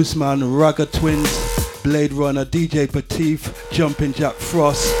 Juice Man, Ragga Twins, Blade Runner, DJ Patife, Jumping Jack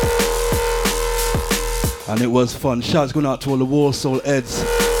Frost. And it was fun. Shouts going out to all the Warsaw Eds.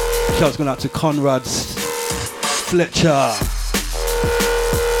 Shouts going out to Conrad, Fletcher.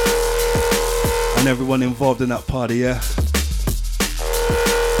 And everyone involved in that party, yeah?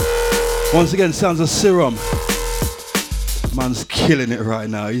 Once again, sounds of Serum. Man's killing it right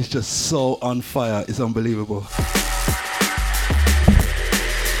now. He's just so on fire. It's unbelievable.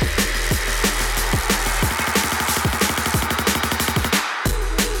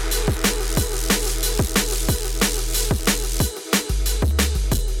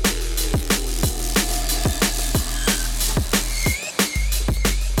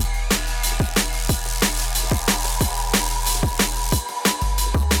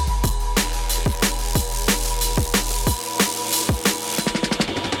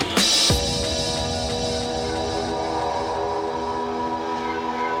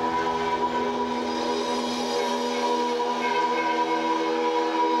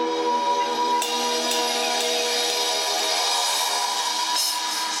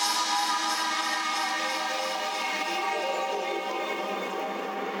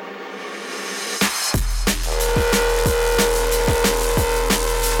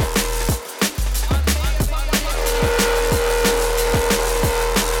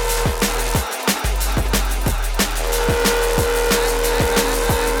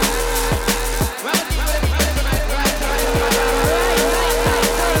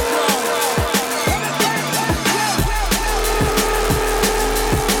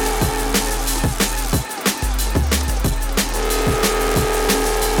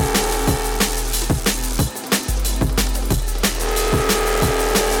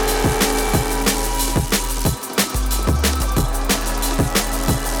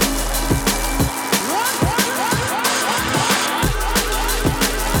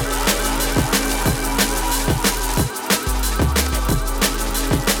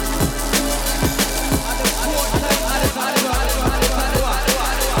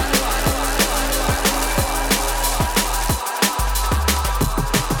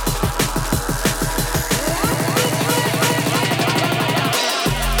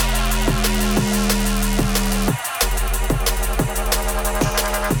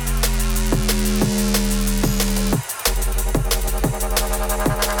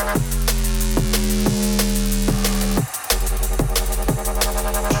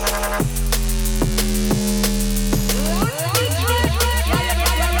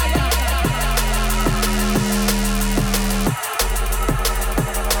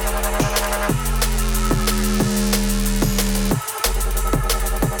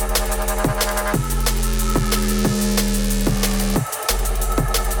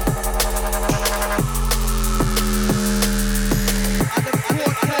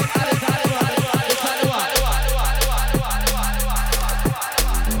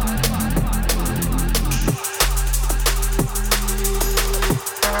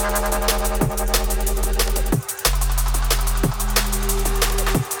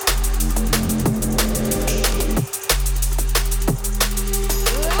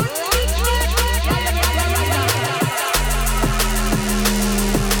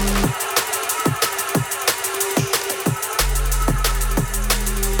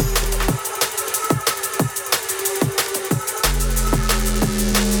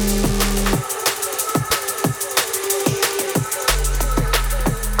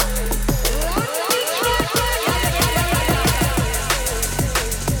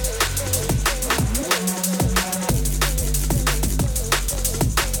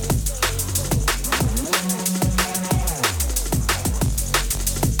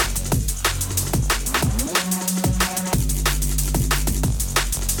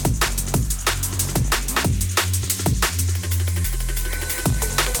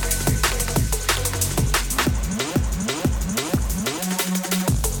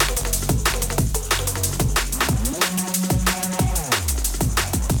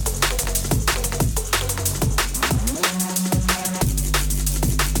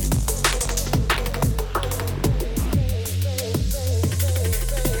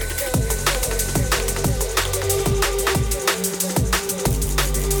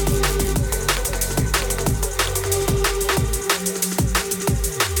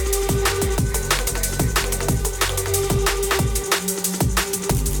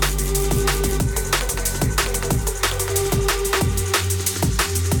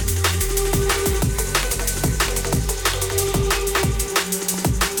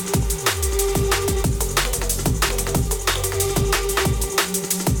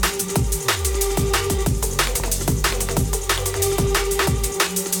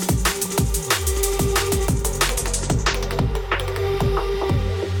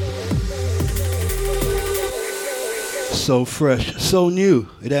 So fresh, so new,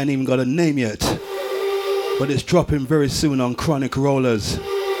 it ain't even got a name yet. But it's dropping very soon on Chronic Rollers.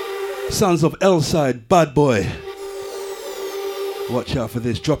 Sons of L-Side, Bad Boy. Watch out for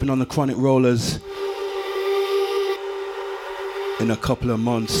this, dropping on the Chronic Rollers in a couple of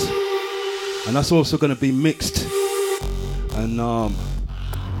months. And that's also going to be mixed and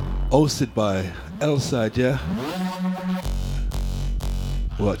hosted by L-Side, yeah?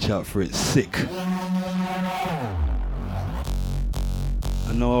 Watch out for it, sick.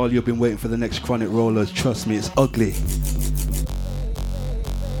 I know all you've been waiting for the next Chronic Rollers, trust me, it's ugly.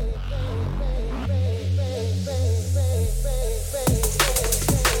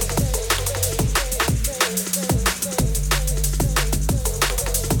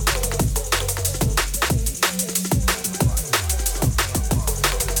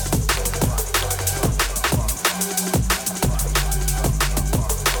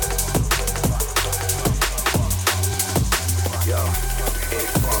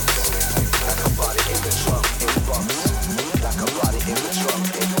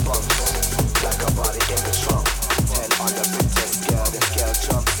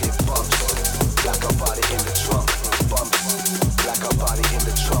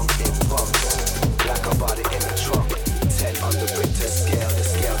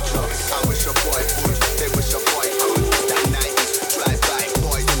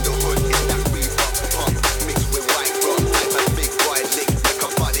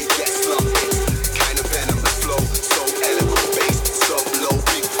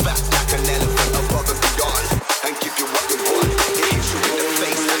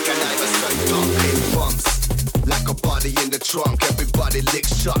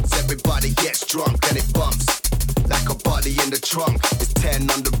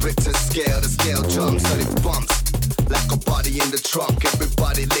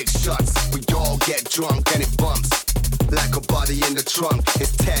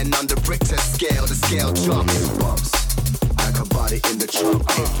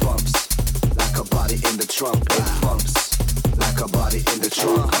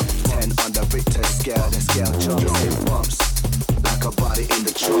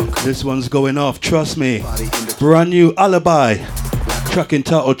 This one's going off, trust me. Brand new Alibi, track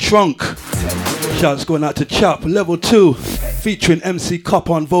entitled Trunk. Shouts going out to Chap, level 2, featuring MC Cop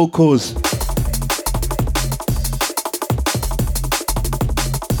on vocals.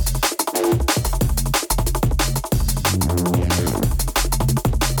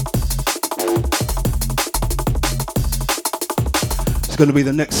 It's going to be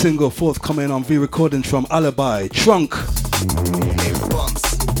the next single forthcoming on V Recordings from Alibi, Trunk.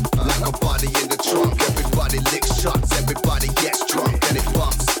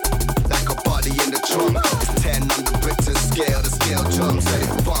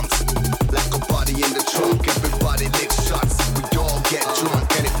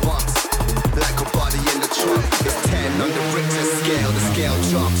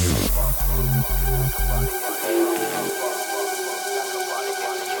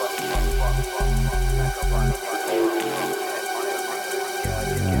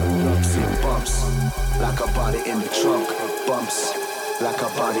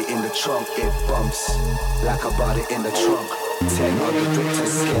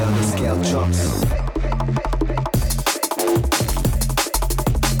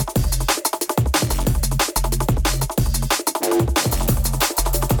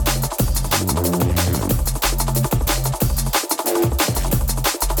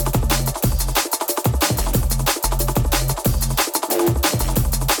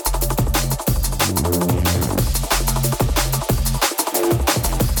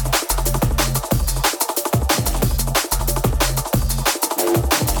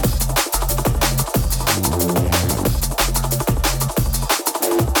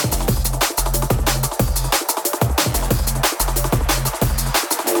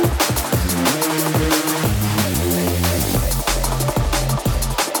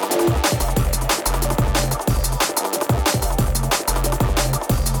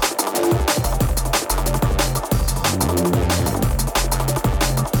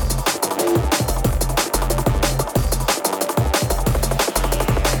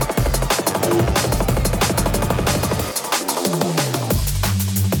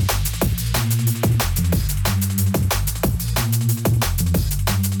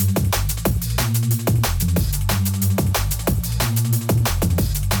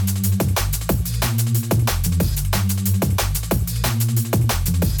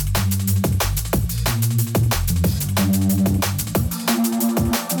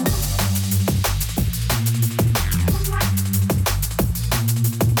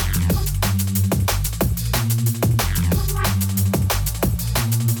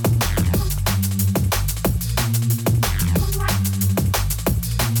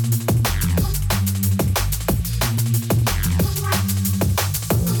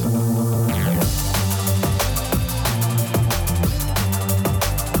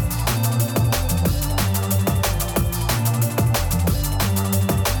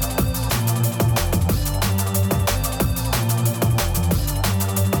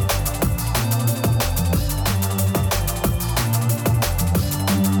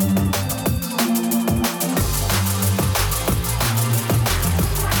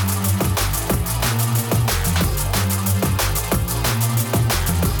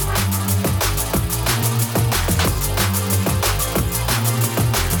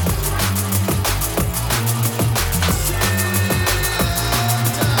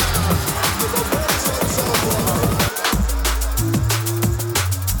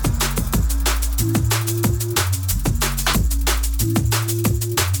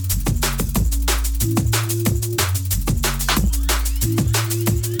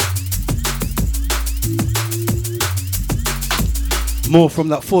 More from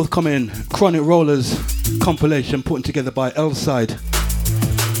that forthcoming Chronic Rollers compilation put together by Elside.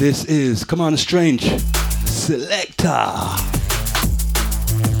 This is Command Strange Selector.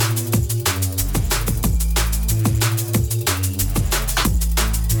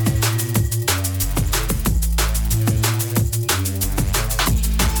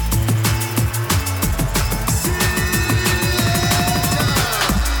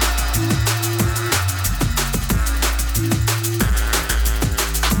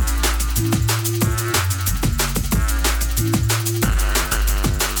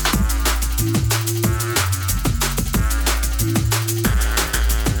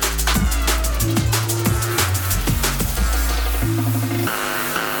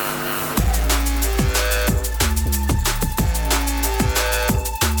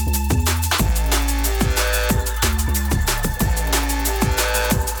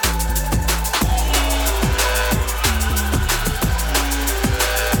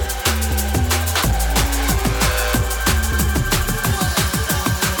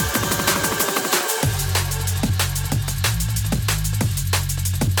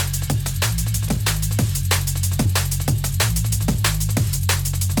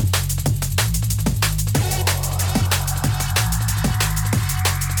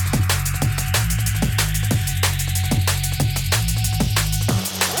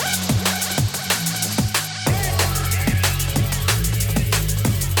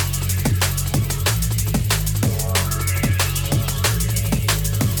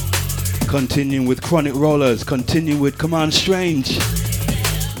 Continuing with Chronic Rollers, continuing with Command Strange.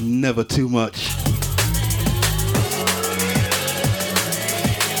 Never too much.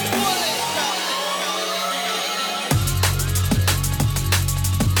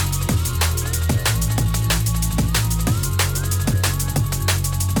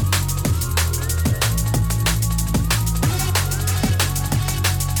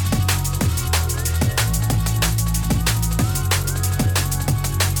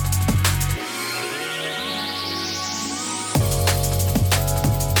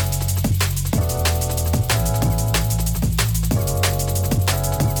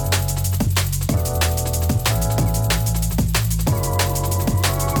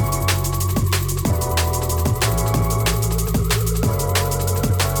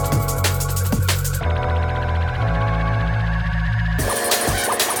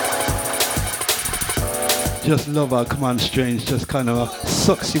 Just love how Command Strange just kind of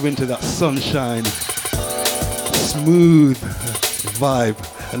sucks you into that sunshine, smooth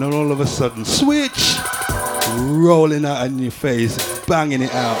vibe, and then all of a sudden, switch, rolling out in your face, banging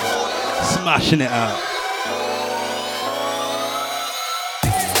it out, smashing it out.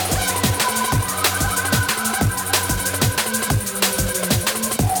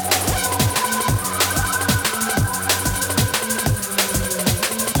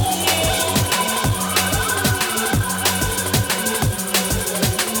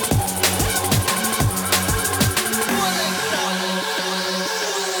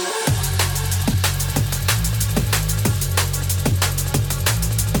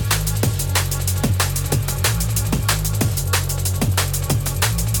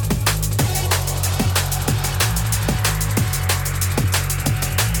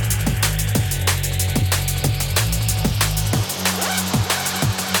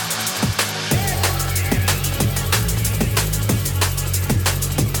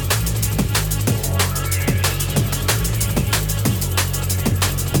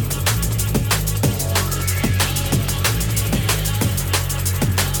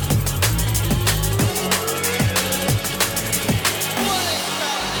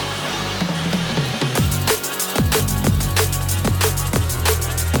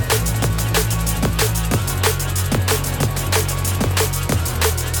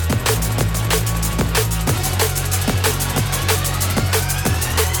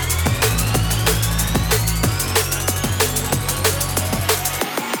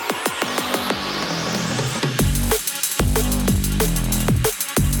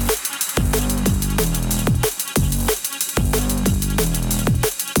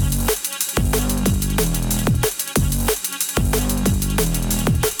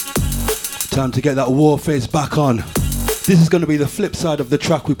 Time to get that war face back on. This is going to be the flip side of the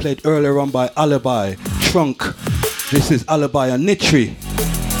track we played earlier on by Alibi, Trunk. This is Alibi and Nitri.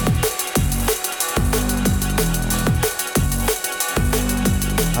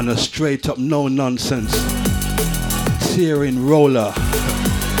 And a straight up no nonsense tearing roller.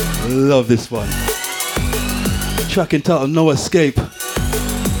 Love this one. Track entitled No Escape.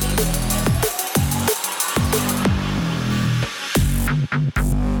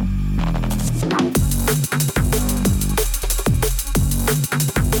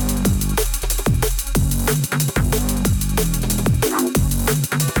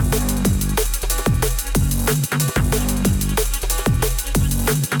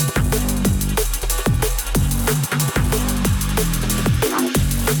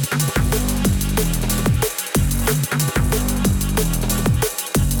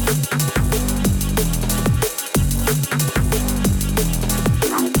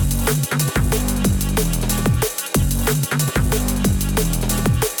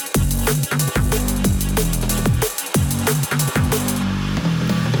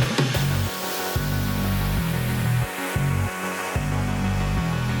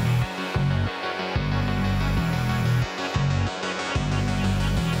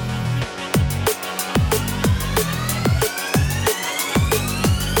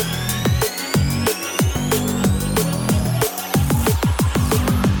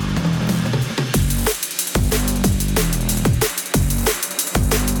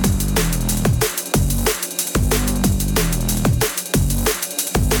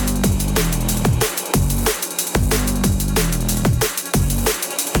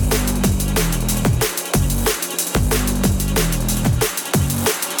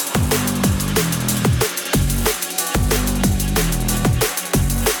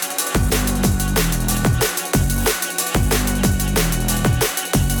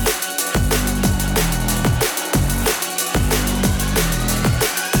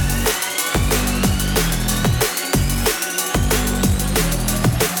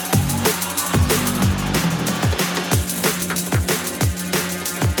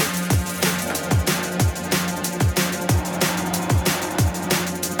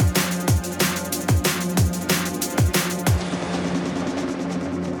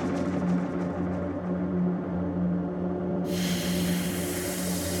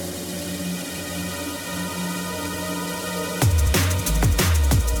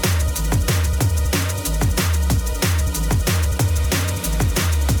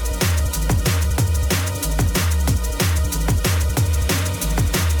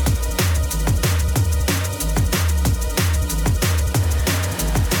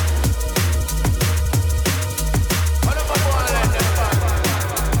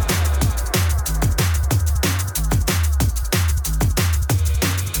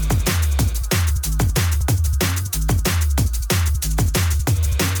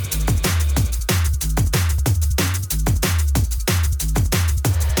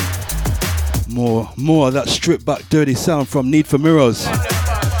 more of that stripped back dirty sound from Need for Mirrors.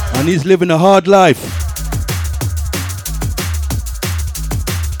 And he's living a hard life.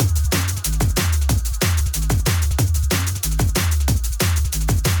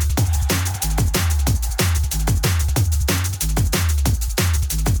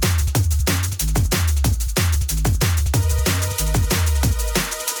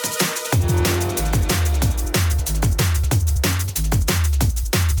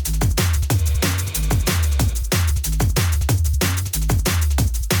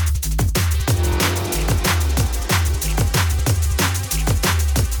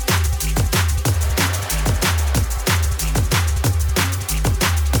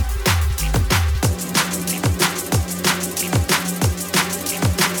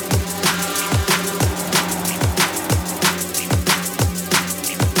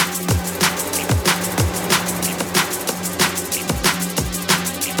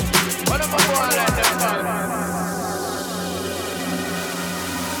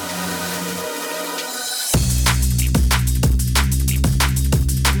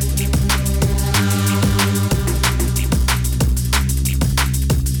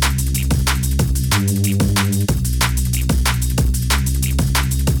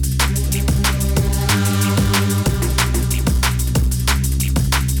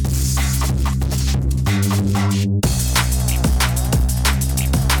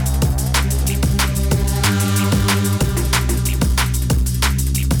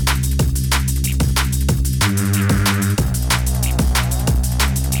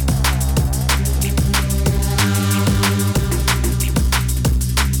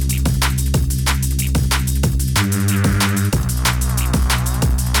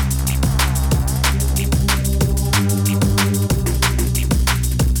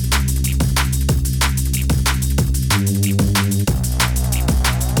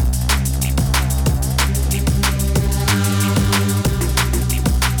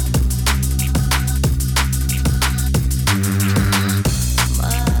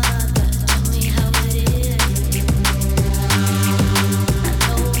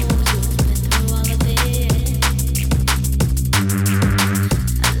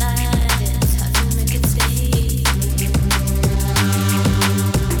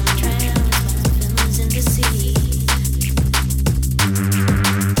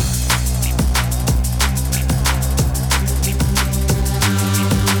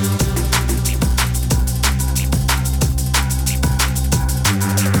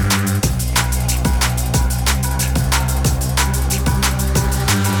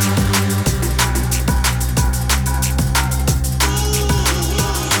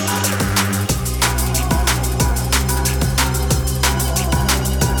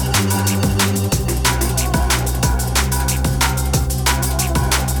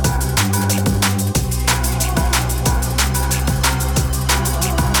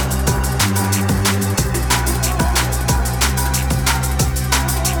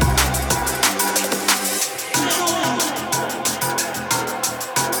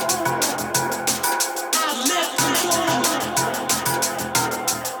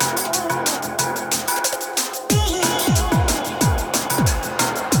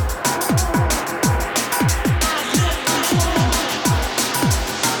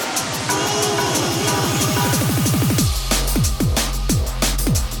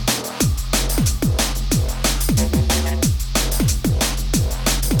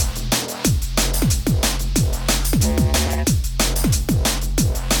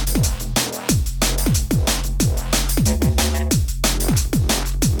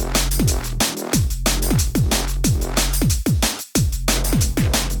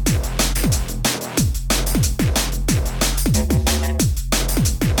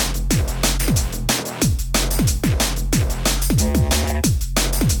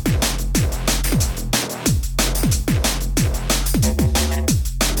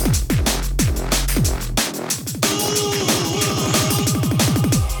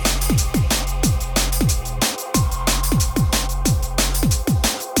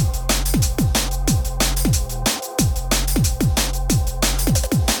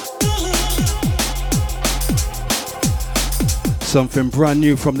 Something brand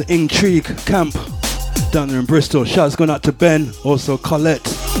new from the Intrigue camp down there in Bristol. Shouts going out to Ben, also Collette.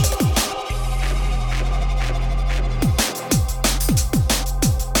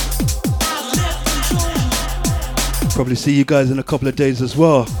 Probably see you guys in a couple of days as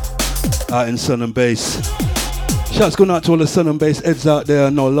well out in Sun and Bass. Shouts going out to all the Sun and Bass heads out there. I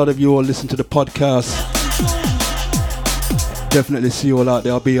know a lot of you all listen to the podcast. Definitely see you all out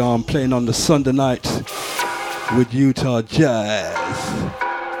there. I'll be playing on the Sunday night with Utah Jazz.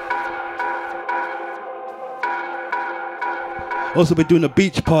 Also be doing a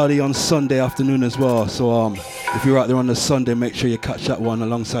beach party on Sunday afternoon as well. So if you're out there on the Sunday, make sure you catch that one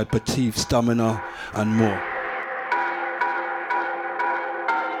alongside Patife, Stamina and more.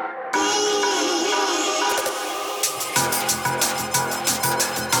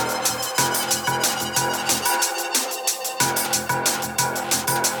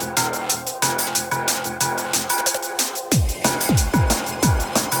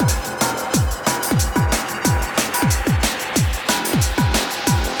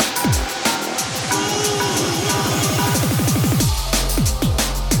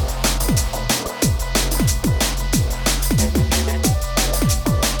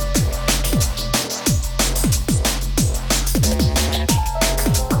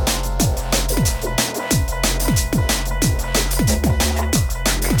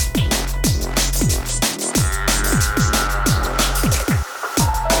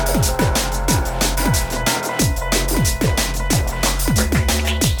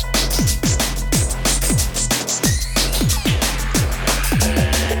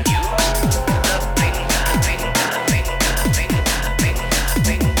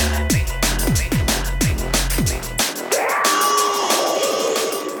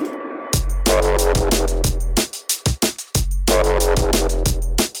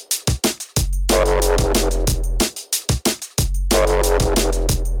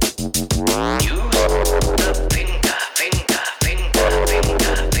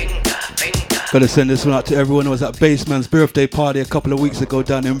 Gotta send this one out to everyone who was at Bassman's birthday party a couple of weeks ago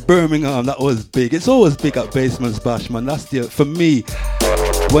down in Birmingham. That was big. It's always big at Bassman's Bash, man. That's the, for me,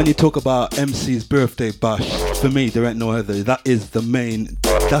 when you talk about MC's birthday bash, for me, there ain't no other. That is the main,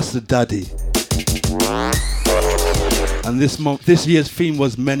 that's the daddy. And this year's theme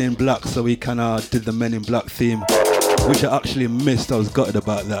was Men in Black, so we kinda did the Men in Black theme, which I actually missed. I was gutted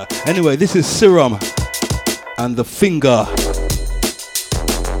about that. Anyway, this is Serum and The Finger.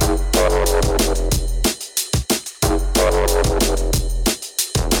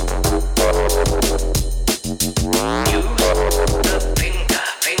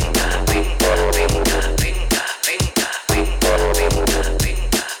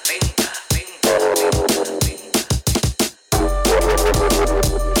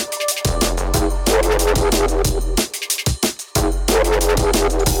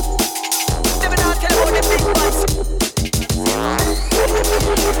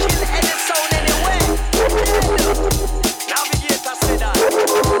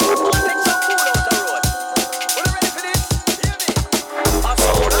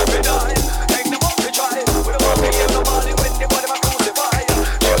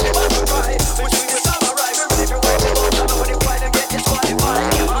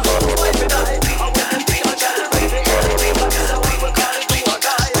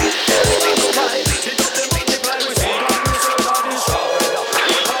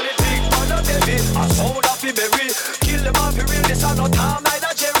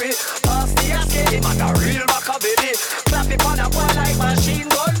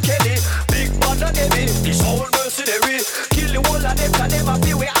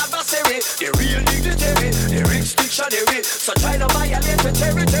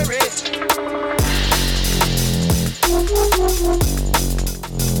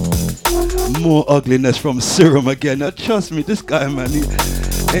 More ugliness from Serum again. Now trust me, this guy, man, he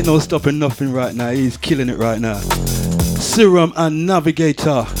ain't no stopping nothing right now. He's killing it right now. Serum and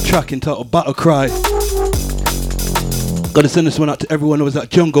Navigator, track entitled Battle Cry. Gotta send this one out to everyone who was at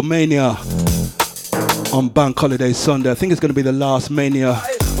Jungle Mania on Bank Holiday Sunday. I think it's gonna be the last Mania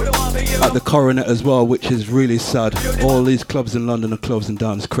at the Coronet as well, which is really sad. All these clubs in London are closing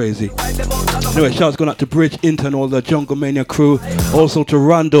down. It's crazy. Anyway, shouts going out to Bridge, Inter and all the Jungle Mania crew. Also to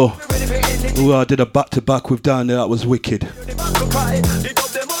Rando, who did a back-to-back with down there. That was wicked.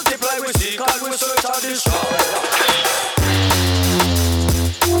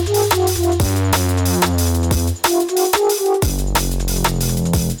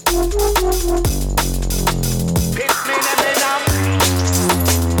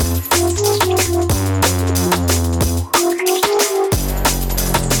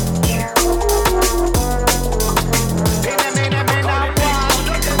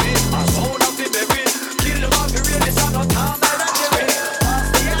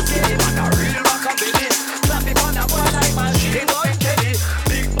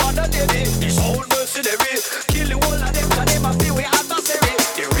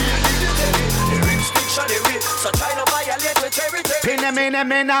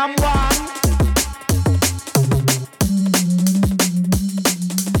 I'm one.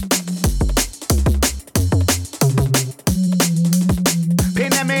 Pin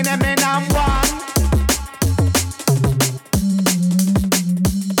them in, I'm one.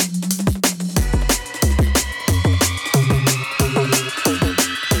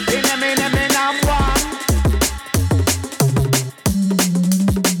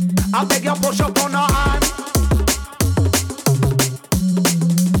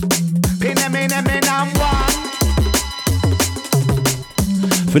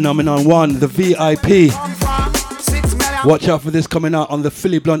 Phenomenon 1, the VIP. Watch out for this coming out on the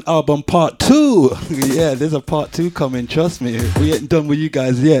Philly Blunt album part 2. Yeah, there's a part 2 coming, trust me. We ain't done with you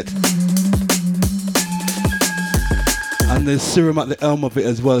guys yet. And there's serum at the elm of it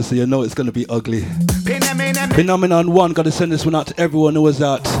as well, so you know it's going to be ugly. Phenomenon 1, got to send this one out to everyone who was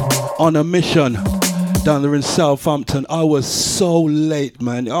out on a mission down there in Southampton. I was so late,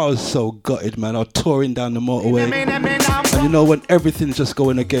 man. I was so gutted, man. I was touring down the motorway. And you know when everything's just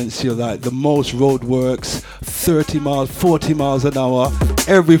going against you, like the most roadworks, 30 miles, 40 miles an hour,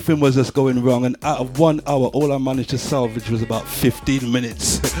 everything was just going wrong. And out of 1 hour, all I managed to salvage was about 15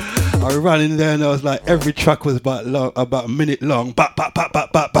 minutes. I ran in there and I was like, every track was about a minute long. Bap, bap, bap,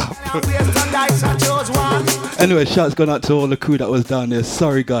 bap, bap, bap. Anyway, shouts gone out to all the crew that was down there.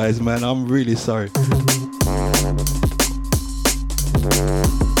 Sorry guys, man, I'm really sorry.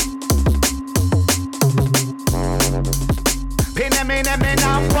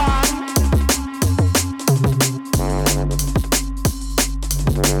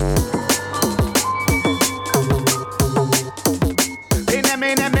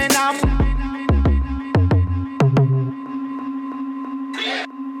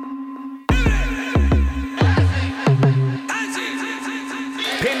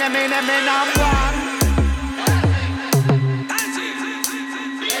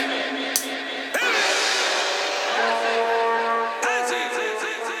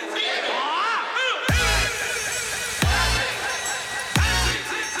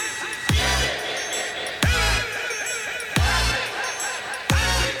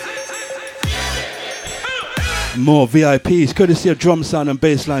 More VIPs, courtesy of Drumsound and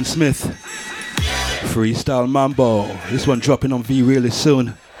Bassline Smith. Freestyle Mambo. This one dropping on V really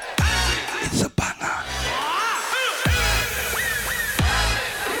soon. It's a banger.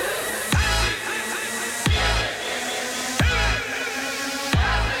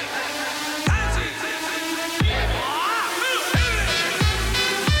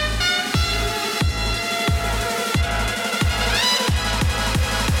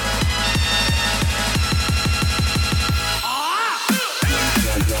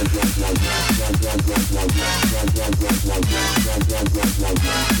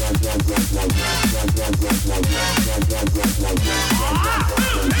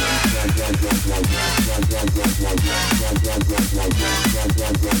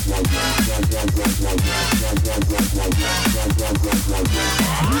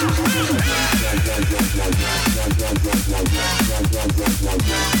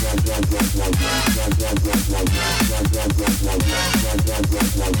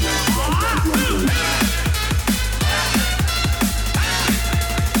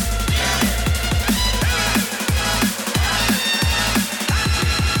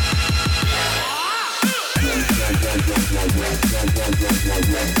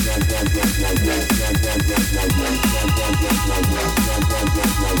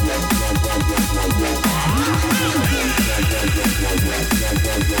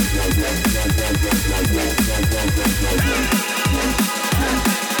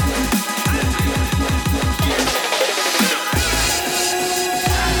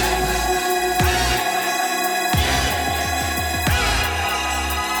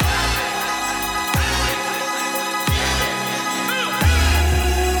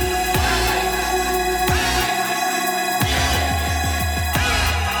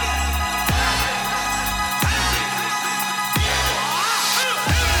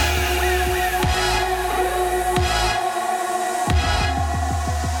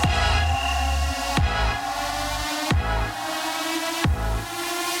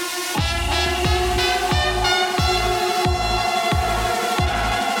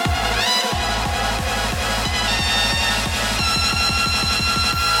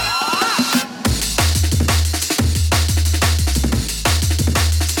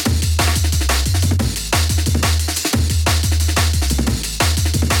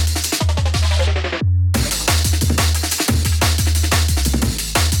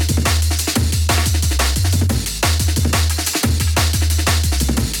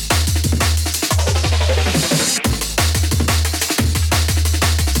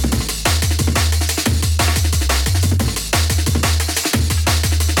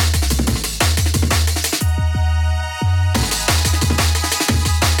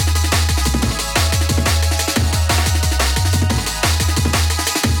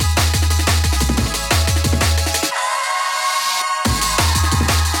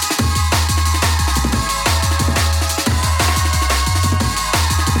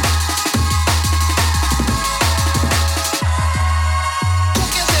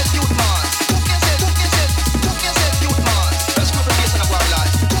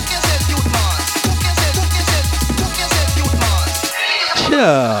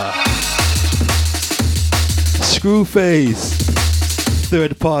 Yeah. Screwface.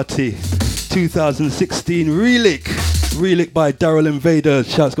 Third Party. 2016 Relic. Relic by Daryl Invader.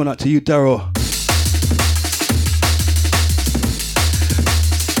 Shouts going out to you, Daryl.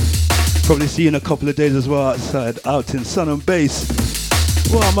 Probably see you in a couple of days as well outside, out in Sun and Bass.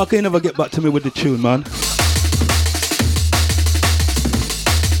 Well, Marky never get back to me with the tune, man.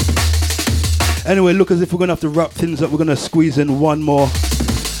 Anyway, look as if we're going to have to wrap things up. We're going to squeeze in one more.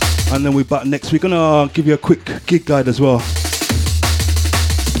 And then we're back next week. Going to give you a quick gig guide as well,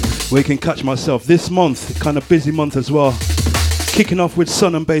 where you can catch myself this month. Kind of busy month as well. Kicking off with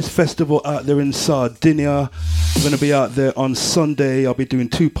Sun and Bass Festival out there in Sardinia. I'm going to be out there on Sunday. I'll be doing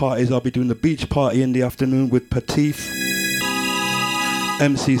 2 parties. I'll be doing the beach party in the afternoon with Patife,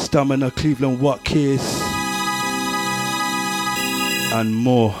 MC Stamina, Cleveland Rowpieces, and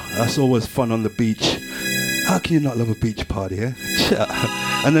more. That's always fun on the beach. How can you not love a beach party, eh?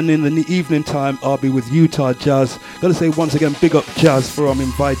 And then in the evening time, I'll be with Utah Jazz. Gotta say once again, big up Jazz for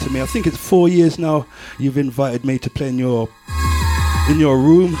inviting me. I think it's 4 years now you've invited me to play in your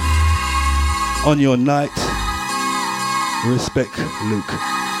room, on your night. Respect, Luke.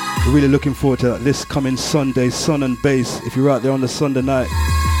 We're really looking forward to that. This coming Sunday, Sun and Bass. If you're out there on the Sunday night,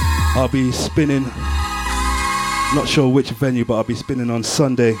 I'll be spinning. Not sure which venue, but I'll be spinning on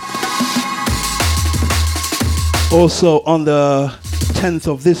Sunday. Also on the 10th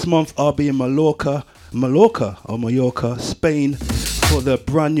of this month, I'll be in Mallorca, Spain, for the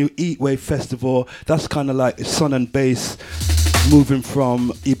brand new Eatwave Festival. That's kind of like Sun and Bass, moving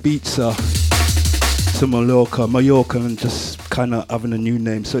from Ibiza to Mallorca, and just kind of having a new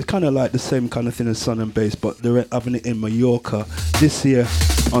name. So it's kind of like the same kind of thing as Sun and Bass, but they're having it in Mallorca this year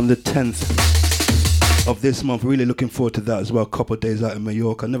on the 10th of this month. Really looking forward to that as well. A couple of days out in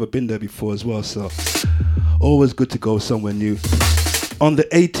Mallorca. I've never been there before as well, so always good to go somewhere new. On the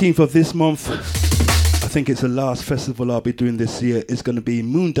 18th of this month, I think it's the last festival I'll be doing this year. It's going to be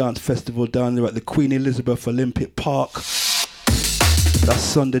Moondance Festival down there at the Queen Elizabeth Olympic Park. That's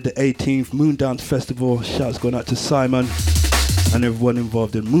Sunday the 18th, Moondance Festival. Shouts going out to Simon and everyone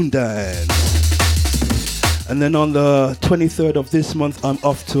involved in Moondance. And then on the 23rd of this month, I'm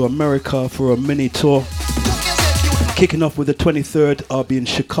off to America for a mini tour. Kicking off with the 23rd, I'll be in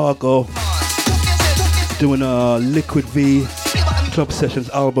Chicago doing a Liquid V Club Sessions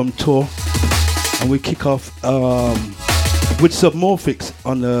album tour. And we kick off with Submorphics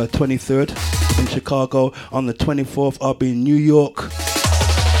on the 23rd in Chicago. On the 24th, I'll be in New York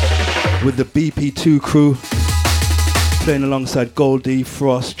with the BP2 crew, playing alongside Goldie,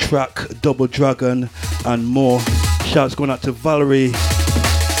 Frost, T.R.A.C, Double Dragon, and more. Shouts going out to Valerie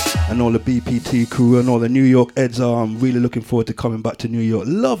and all the BPT crew and all the New York Eds. I'm really looking forward to coming back to New York.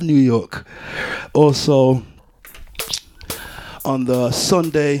 Love New York. Also, on the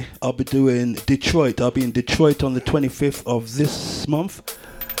Sunday, I'll be doing Detroit. I'll be in Detroit on the 25th of this month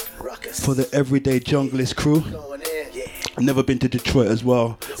for the Everyday Junglist crew. I've never been to Detroit as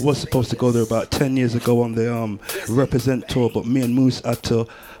well. I was supposed to go there about 10 years ago on the Represent tour, but me and Moose had to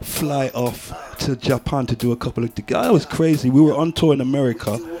fly off to Japan to do a couple of... That was crazy. We were on tour in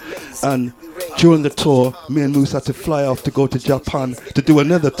America, and during the tour, me and Moose had to fly off to go to Japan to do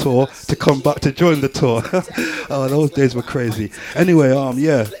another tour, to come back to join the tour. Oh, those days were crazy. Anyway,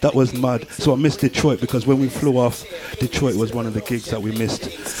 yeah, that was mad. So I missed Detroit because when we flew off, Detroit was one of the gigs that we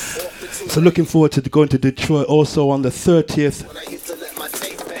missed. So looking forward to going to Detroit. Also on the 30th,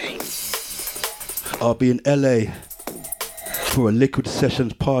 I'll be in LA for a Liquid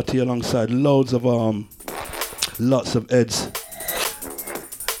Sessions party alongside lots of Eds.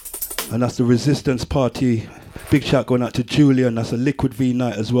 And that's the Resistance party. Big shout going out to Julian. That's a Liquid V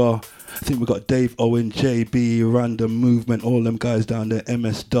night as well. I think we got Dave Owen, JB, Random Movement, all them guys down there,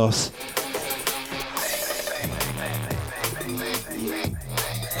 MS DOS.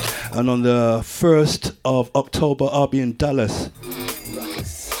 And on the 1st of October, I'll be in Dallas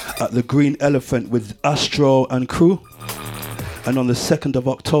at the Green Elephant with Astro and crew. And on the 2nd of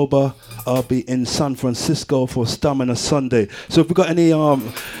October, I'll be in San Francisco for Stamina Sunday. So if we've got any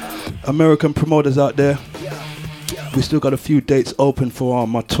American promoters out there, we still got a few dates open for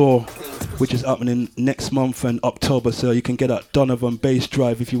my tour, which is happening next month and October. So you can get at Donovan Bass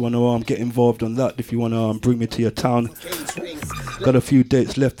Drive if you want to get involved on that, if you want to bring me to your town. Got a few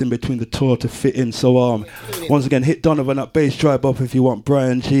dates left in between the tour to fit in. So once again, hit Donovan at Bass Drive up if you want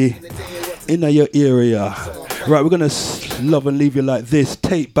Bryan Gee in your area. Right, we're going to love and leave you like this.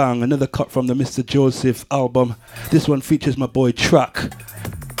 Tape Bang, another cut from the Mr. Joseph album. This one features my boy T.R.A.C.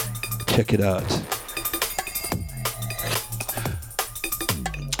 Check it out.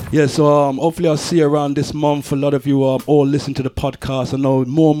 Yeah, so hopefully I'll see you around this month. A lot of you all listen to the podcast. I know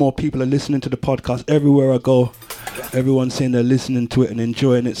more and more people are listening to the podcast everywhere I go. Everyone's saying they're listening to it and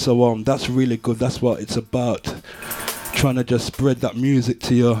enjoying it. So that's really good. That's what it's about. Trying to just spread that music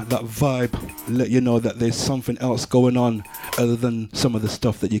to you, that vibe, let you know that there's something else going on other than some of the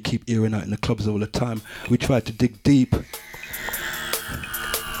stuff that you keep hearing out in the clubs all the time. We try to dig deep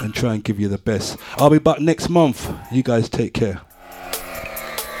and try and give you the best. I'll be back next month. You guys take care.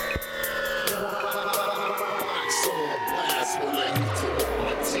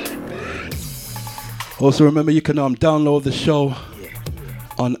 Also remember you can download the show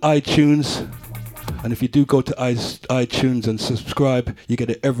on iTunes. And if you do go to iTunes and subscribe, you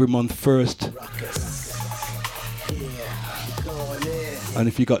get it every month first. And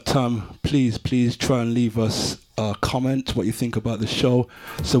if you got time, please try and leave us a comment, what you think about the show,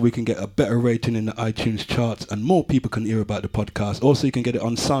 so we can get a better rating in the iTunes charts and more people can hear about the podcast. Also, you can get it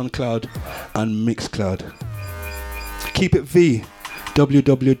on SoundCloud and Mixcloud. Keep it V,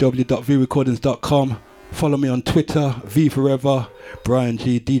 www.vrecordings.com. Follow me on Twitter, V Forever, Bryan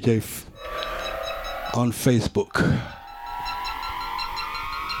Gee, DJ on Facebook.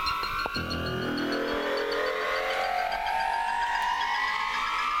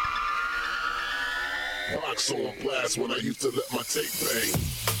 Box on blast when I used to let my tape bang.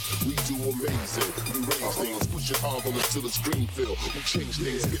 We do amazing, we raise things, push your envelope to the screen fill. We change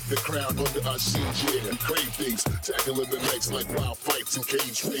things, get the crowd under our siege, yeah, we crave things. Tackling the nights like wild fights and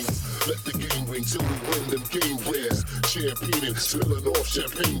cage rings. Let the game ring till we win them game wares. Champagne, spilling off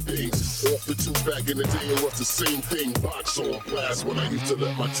champagne things. Off the tube back in the day, it was the same thing. Box on blast when I used to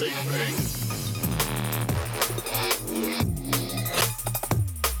let my tape bang.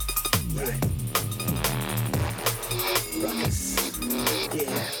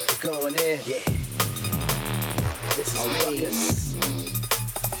 Yeah, going in. Yeah. This is Ruckus.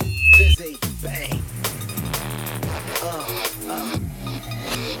 Busy. Bang.